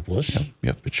Minneapolis.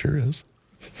 Yep, it sure is.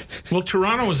 Well,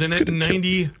 Toronto was in it in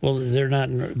 90. Well, they're not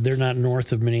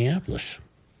north of Minneapolis.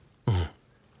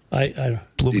 I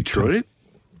Detroit?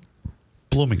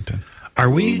 Bloomington. Are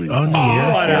we on the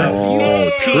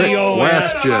air? Trick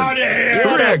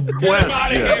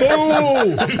question.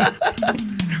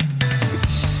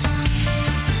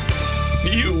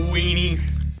 You weenie.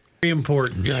 Very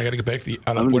important. Yeah, I got to get back to the.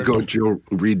 I'm going to go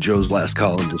read Joe's last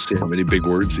column to see how many big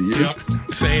words he used. Yep,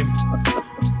 same.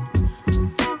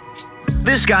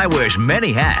 This guy wears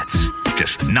many hats,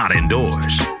 just not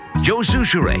indoors. Joe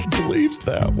Souchere. Believe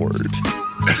that word.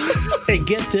 Hey,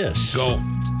 get this. Go.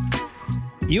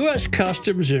 U.S.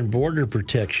 Customs and Border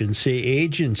Protection say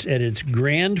agents at its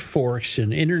Grand Forks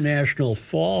and International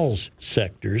Falls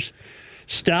sectors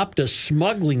stopped a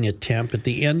smuggling attempt at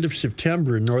the end of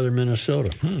September in northern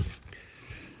Minnesota.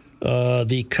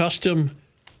 The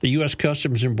U.S.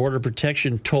 Customs and Border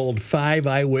Protection told 5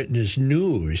 Eyewitness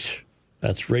News,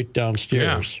 that's right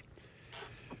downstairs,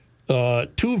 2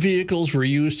 vehicles were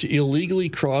used to illegally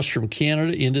cross from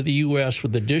Canada into the U.S.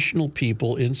 with additional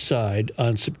people inside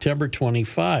on September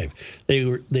 25.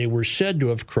 They were said to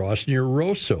have crossed near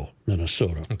Roseau,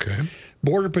 Minnesota. Okay.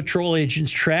 Border Patrol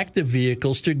agents tracked the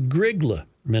vehicles to Grigla,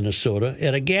 Minnesota,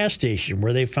 at a gas station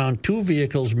where they found 2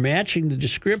 vehicles matching the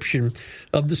description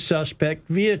of the suspect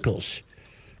vehicles.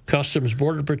 Customs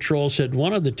Border Patrol said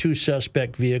one of the 2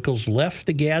 suspect vehicles left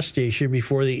the gas station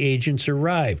before the agents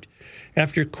arrived.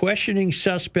 After questioning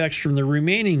suspects from the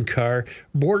remaining car,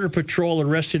 Border Patrol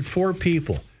arrested 4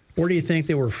 people. Where do you think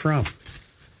they were from?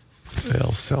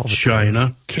 El Salvador.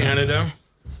 China. Canada.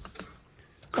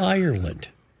 Ireland.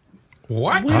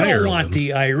 What? We don't want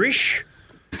the Irish.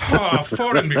 Oh,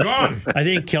 fought and be gone. I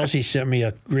think Kelsey sent me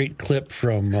a great clip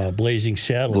from Blazing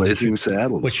Saddles. Blazing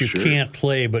Saddles, which you sure. can't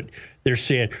play, but they're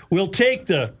saying, we'll take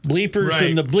the bleepers Right,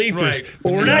 and the bleepers, right.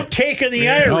 but we're not taking the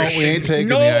Irish. No, we ain't taking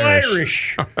no the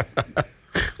Irish.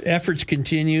 Efforts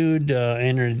continued,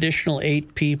 and an additional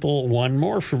 8 people, 1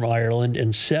 more from Ireland,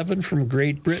 and 7 from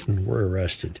Great Britain were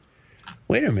arrested.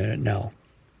 Wait a minute now.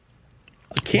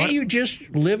 Can't you just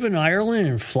live in Ireland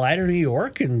and fly to New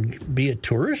York and be a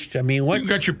tourist? I mean, what? You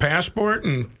got your passport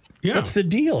and yeah. What's the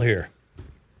deal here?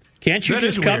 Can't you That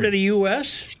just is come weird. to the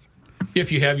U.S.?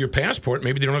 If you have your passport,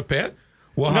 maybe they don't have passport.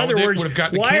 Well, In how other they words, would have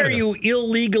gotten to why are Canada? you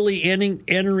illegally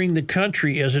entering the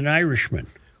country as an Irishman?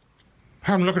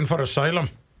 I'm looking for asylum.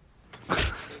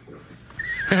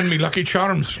 And me Lucky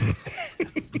Charms.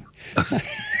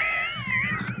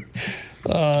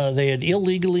 They had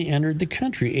illegally entered the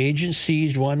country. Agents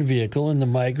seized 1 vehicle, and the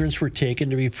migrants were taken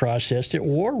to be processed at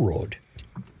War Road.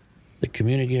 The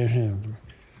community,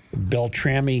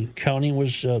 Beltrami County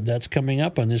was, that's coming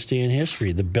up on this day in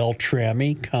history. The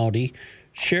Beltrami County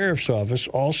Sheriff's Office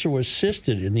also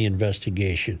assisted in the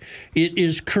investigation. It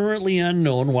is currently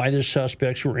unknown why the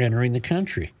suspects were entering the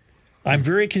country. I'm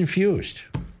very confused.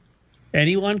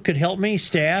 Anyone could help me?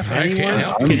 Staff? I Anyone? can't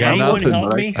help Can I got anyone nothing, help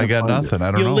but me? I got nothing.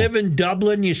 I don't You know. live in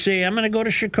Dublin, you say, I'm going to go to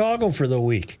Chicago for the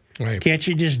week. Right. Can't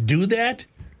you just do that?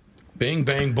 Bang,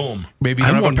 bang, boom. Maybe you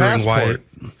I'm don't have a wondering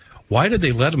passport. why did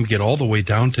they let him get all the way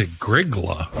down to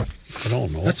Grigla? I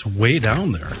don't know. That's way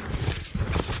down there.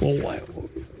 Well,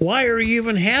 why are you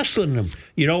even hassling them?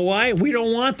 You know why? We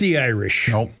don't want the Irish.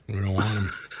 Nope. We don't want them.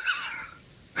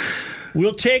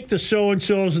 We'll take the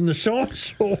so-and-sos and the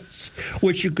so-and-sos,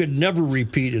 which you could never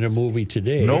repeat in a movie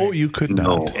today. No, you could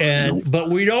not. But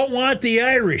we don't want the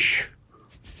Irish.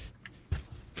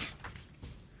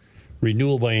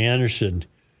 Renewal by Anderson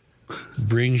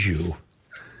brings you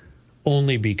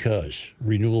Only Because.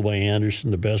 Renewal by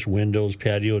Anderson, the best windows,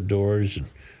 patio doors, and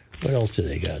what else do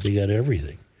they got? They got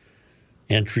everything.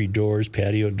 Entry doors,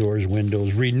 patio doors,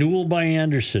 windows.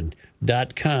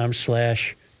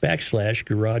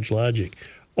 renewalbyanderson.com//Garage Logic.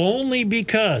 Only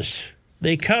Because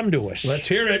they come to us. Let's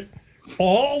hear it.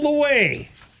 All the way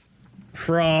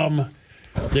from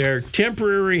their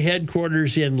temporary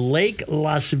headquarters in Lake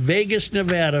Las Vegas,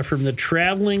 Nevada, from the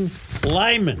Traveling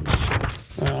Lymans.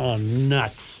 Oh,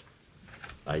 nuts.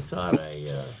 I thought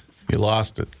You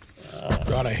lost it.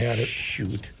 God, I had it.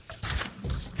 Shoot.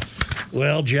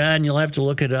 Well, John, you'll have to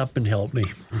look it up and help me.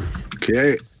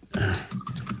 Okay.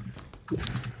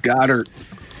 Got her.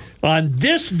 On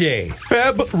this day,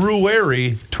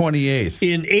 February 28th.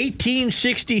 in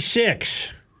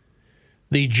 1866,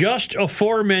 the just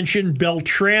aforementioned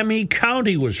Beltrami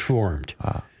County was formed.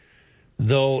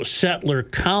 Though settler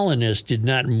colonists did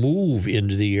not move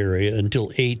into the area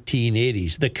until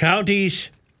 1880s. The county's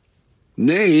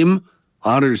name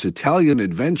honors Italian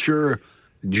adventurer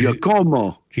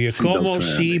Giacomo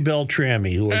C.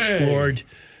 Beltrami, who explored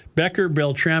Becker,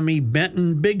 Beltrami,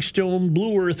 Benton, Big Stone,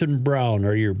 Blue Earth, and Brown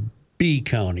are your B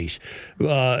counties.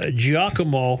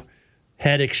 Giacomo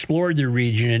had explored the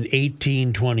region in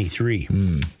 1823.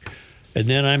 And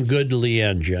then I'm good to the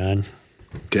end, John.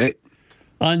 Okay.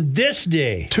 On this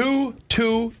day,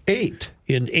 228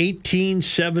 in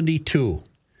 1872,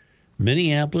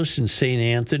 Minneapolis and St.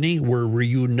 Anthony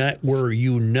were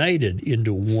united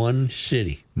into one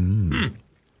city.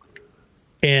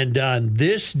 And on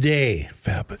this day,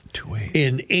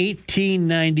 in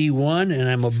 1891, and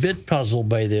I'm a bit puzzled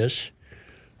by this,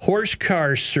 horse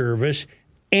car service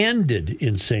ended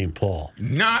in St. Paul.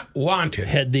 Not wanted.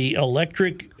 Had the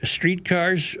electric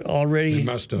streetcars already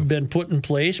been put in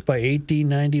place by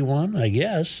 1891, I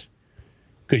guess,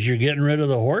 because you're getting rid of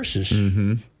the horses.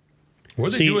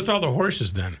 What do they do with all the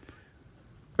horses then?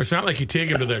 It's not like you take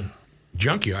them to the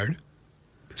junkyard.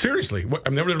 Seriously,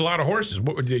 there were a lot of horses.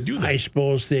 What would they do then? I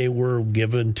suppose they were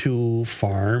given to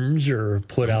farms or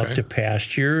put out to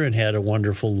pasture and had a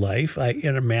wonderful life.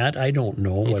 Matt, I don't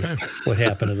know what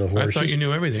happened to the horses. I thought you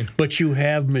knew everything. But you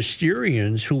have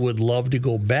Mysterians who would love to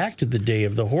go back to the day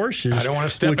of the horses. I don't want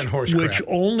to step in horse crap. Which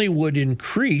only would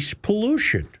increase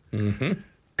pollution.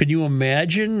 Could you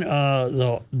imagine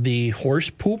the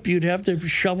horse poop you'd have to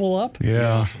shovel up?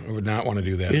 Yeah. I would not want to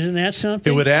do that. Isn't that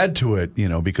something? It would add to it,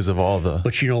 because of all the...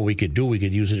 But what we could do? We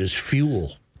could use it as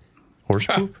fuel. Horse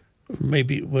poop?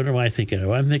 Maybe, what am I thinking of?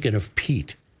 I'm thinking of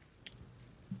peat.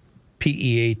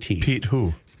 P-E-A-T. Pete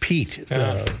who? Pete.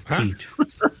 Pete.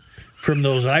 From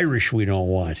those Irish we don't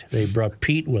want. They brought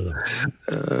Pete with them.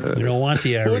 We don't want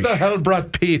the Irish. Who the hell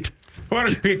brought Pete? What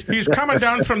is Pete? He's coming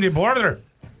down from the border.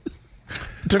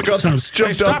 Jumped out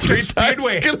 3 times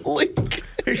to get a leak.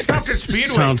 He stopped at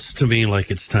Speedway. Sounds to me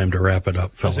like it's time to wrap it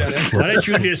up, fellas. Why don't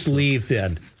you just leave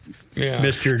then,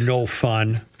 Mr. No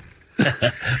Fun?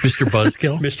 Mr.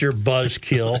 Buzzkill? Mr.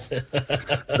 Buzzkill.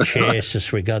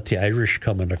 Jesus, we got the Irish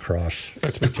coming across.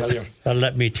 Let me tell you.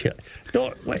 Let me tell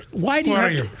you. Why do you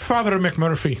have to... Father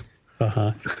McMurphy.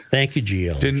 Thank you,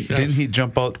 Gio. Didn't he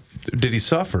jump out? Did he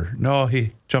suffer? No,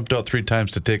 he jumped out 3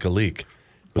 times to take a leak.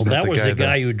 That was the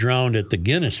guy who drowned at the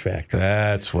Guinness factory.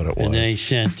 That's what it was. And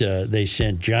then they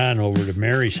sent John over to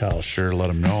Mary's house. Sure, let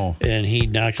him know. And he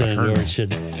knocked on the door and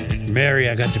said, "Mary,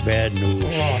 I got the bad news."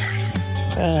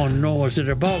 Oh no, is it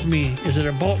about me? Is it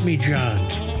about me, John?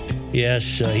 Yes,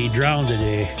 he drowned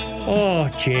today. Oh,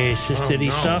 Jesus, did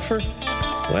he suffer?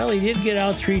 Well, he did get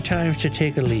out 3 times to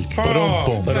take a leak.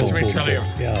 Let me tell you.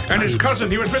 Yeah. And his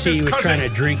cousin, he was with his cousin. He was trying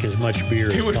to drink as much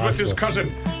beer He as was possible. with his cousin,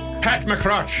 Pat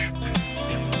McCrotch.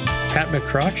 Pat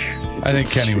McCrotch? I think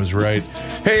Kenny was right.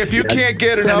 Hey, if you can't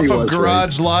get enough of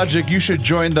Garage Logic, you should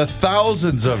join the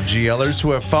thousands of GLers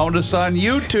who have found us on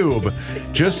YouTube.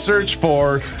 Just search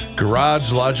for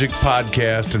Garage Logic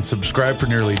Podcast and subscribe for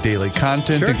nearly daily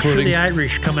content, Search including for the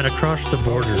Irish coming across the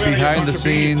border. behind the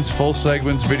scenes, full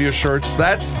segments, video shorts.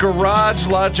 That's Garage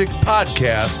Logic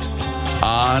Podcast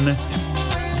on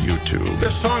YouTube.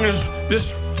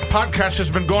 This podcast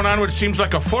has been going on what seems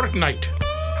like a fortnight.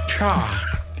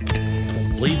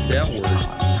 Bleep that word.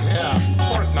 Yeah.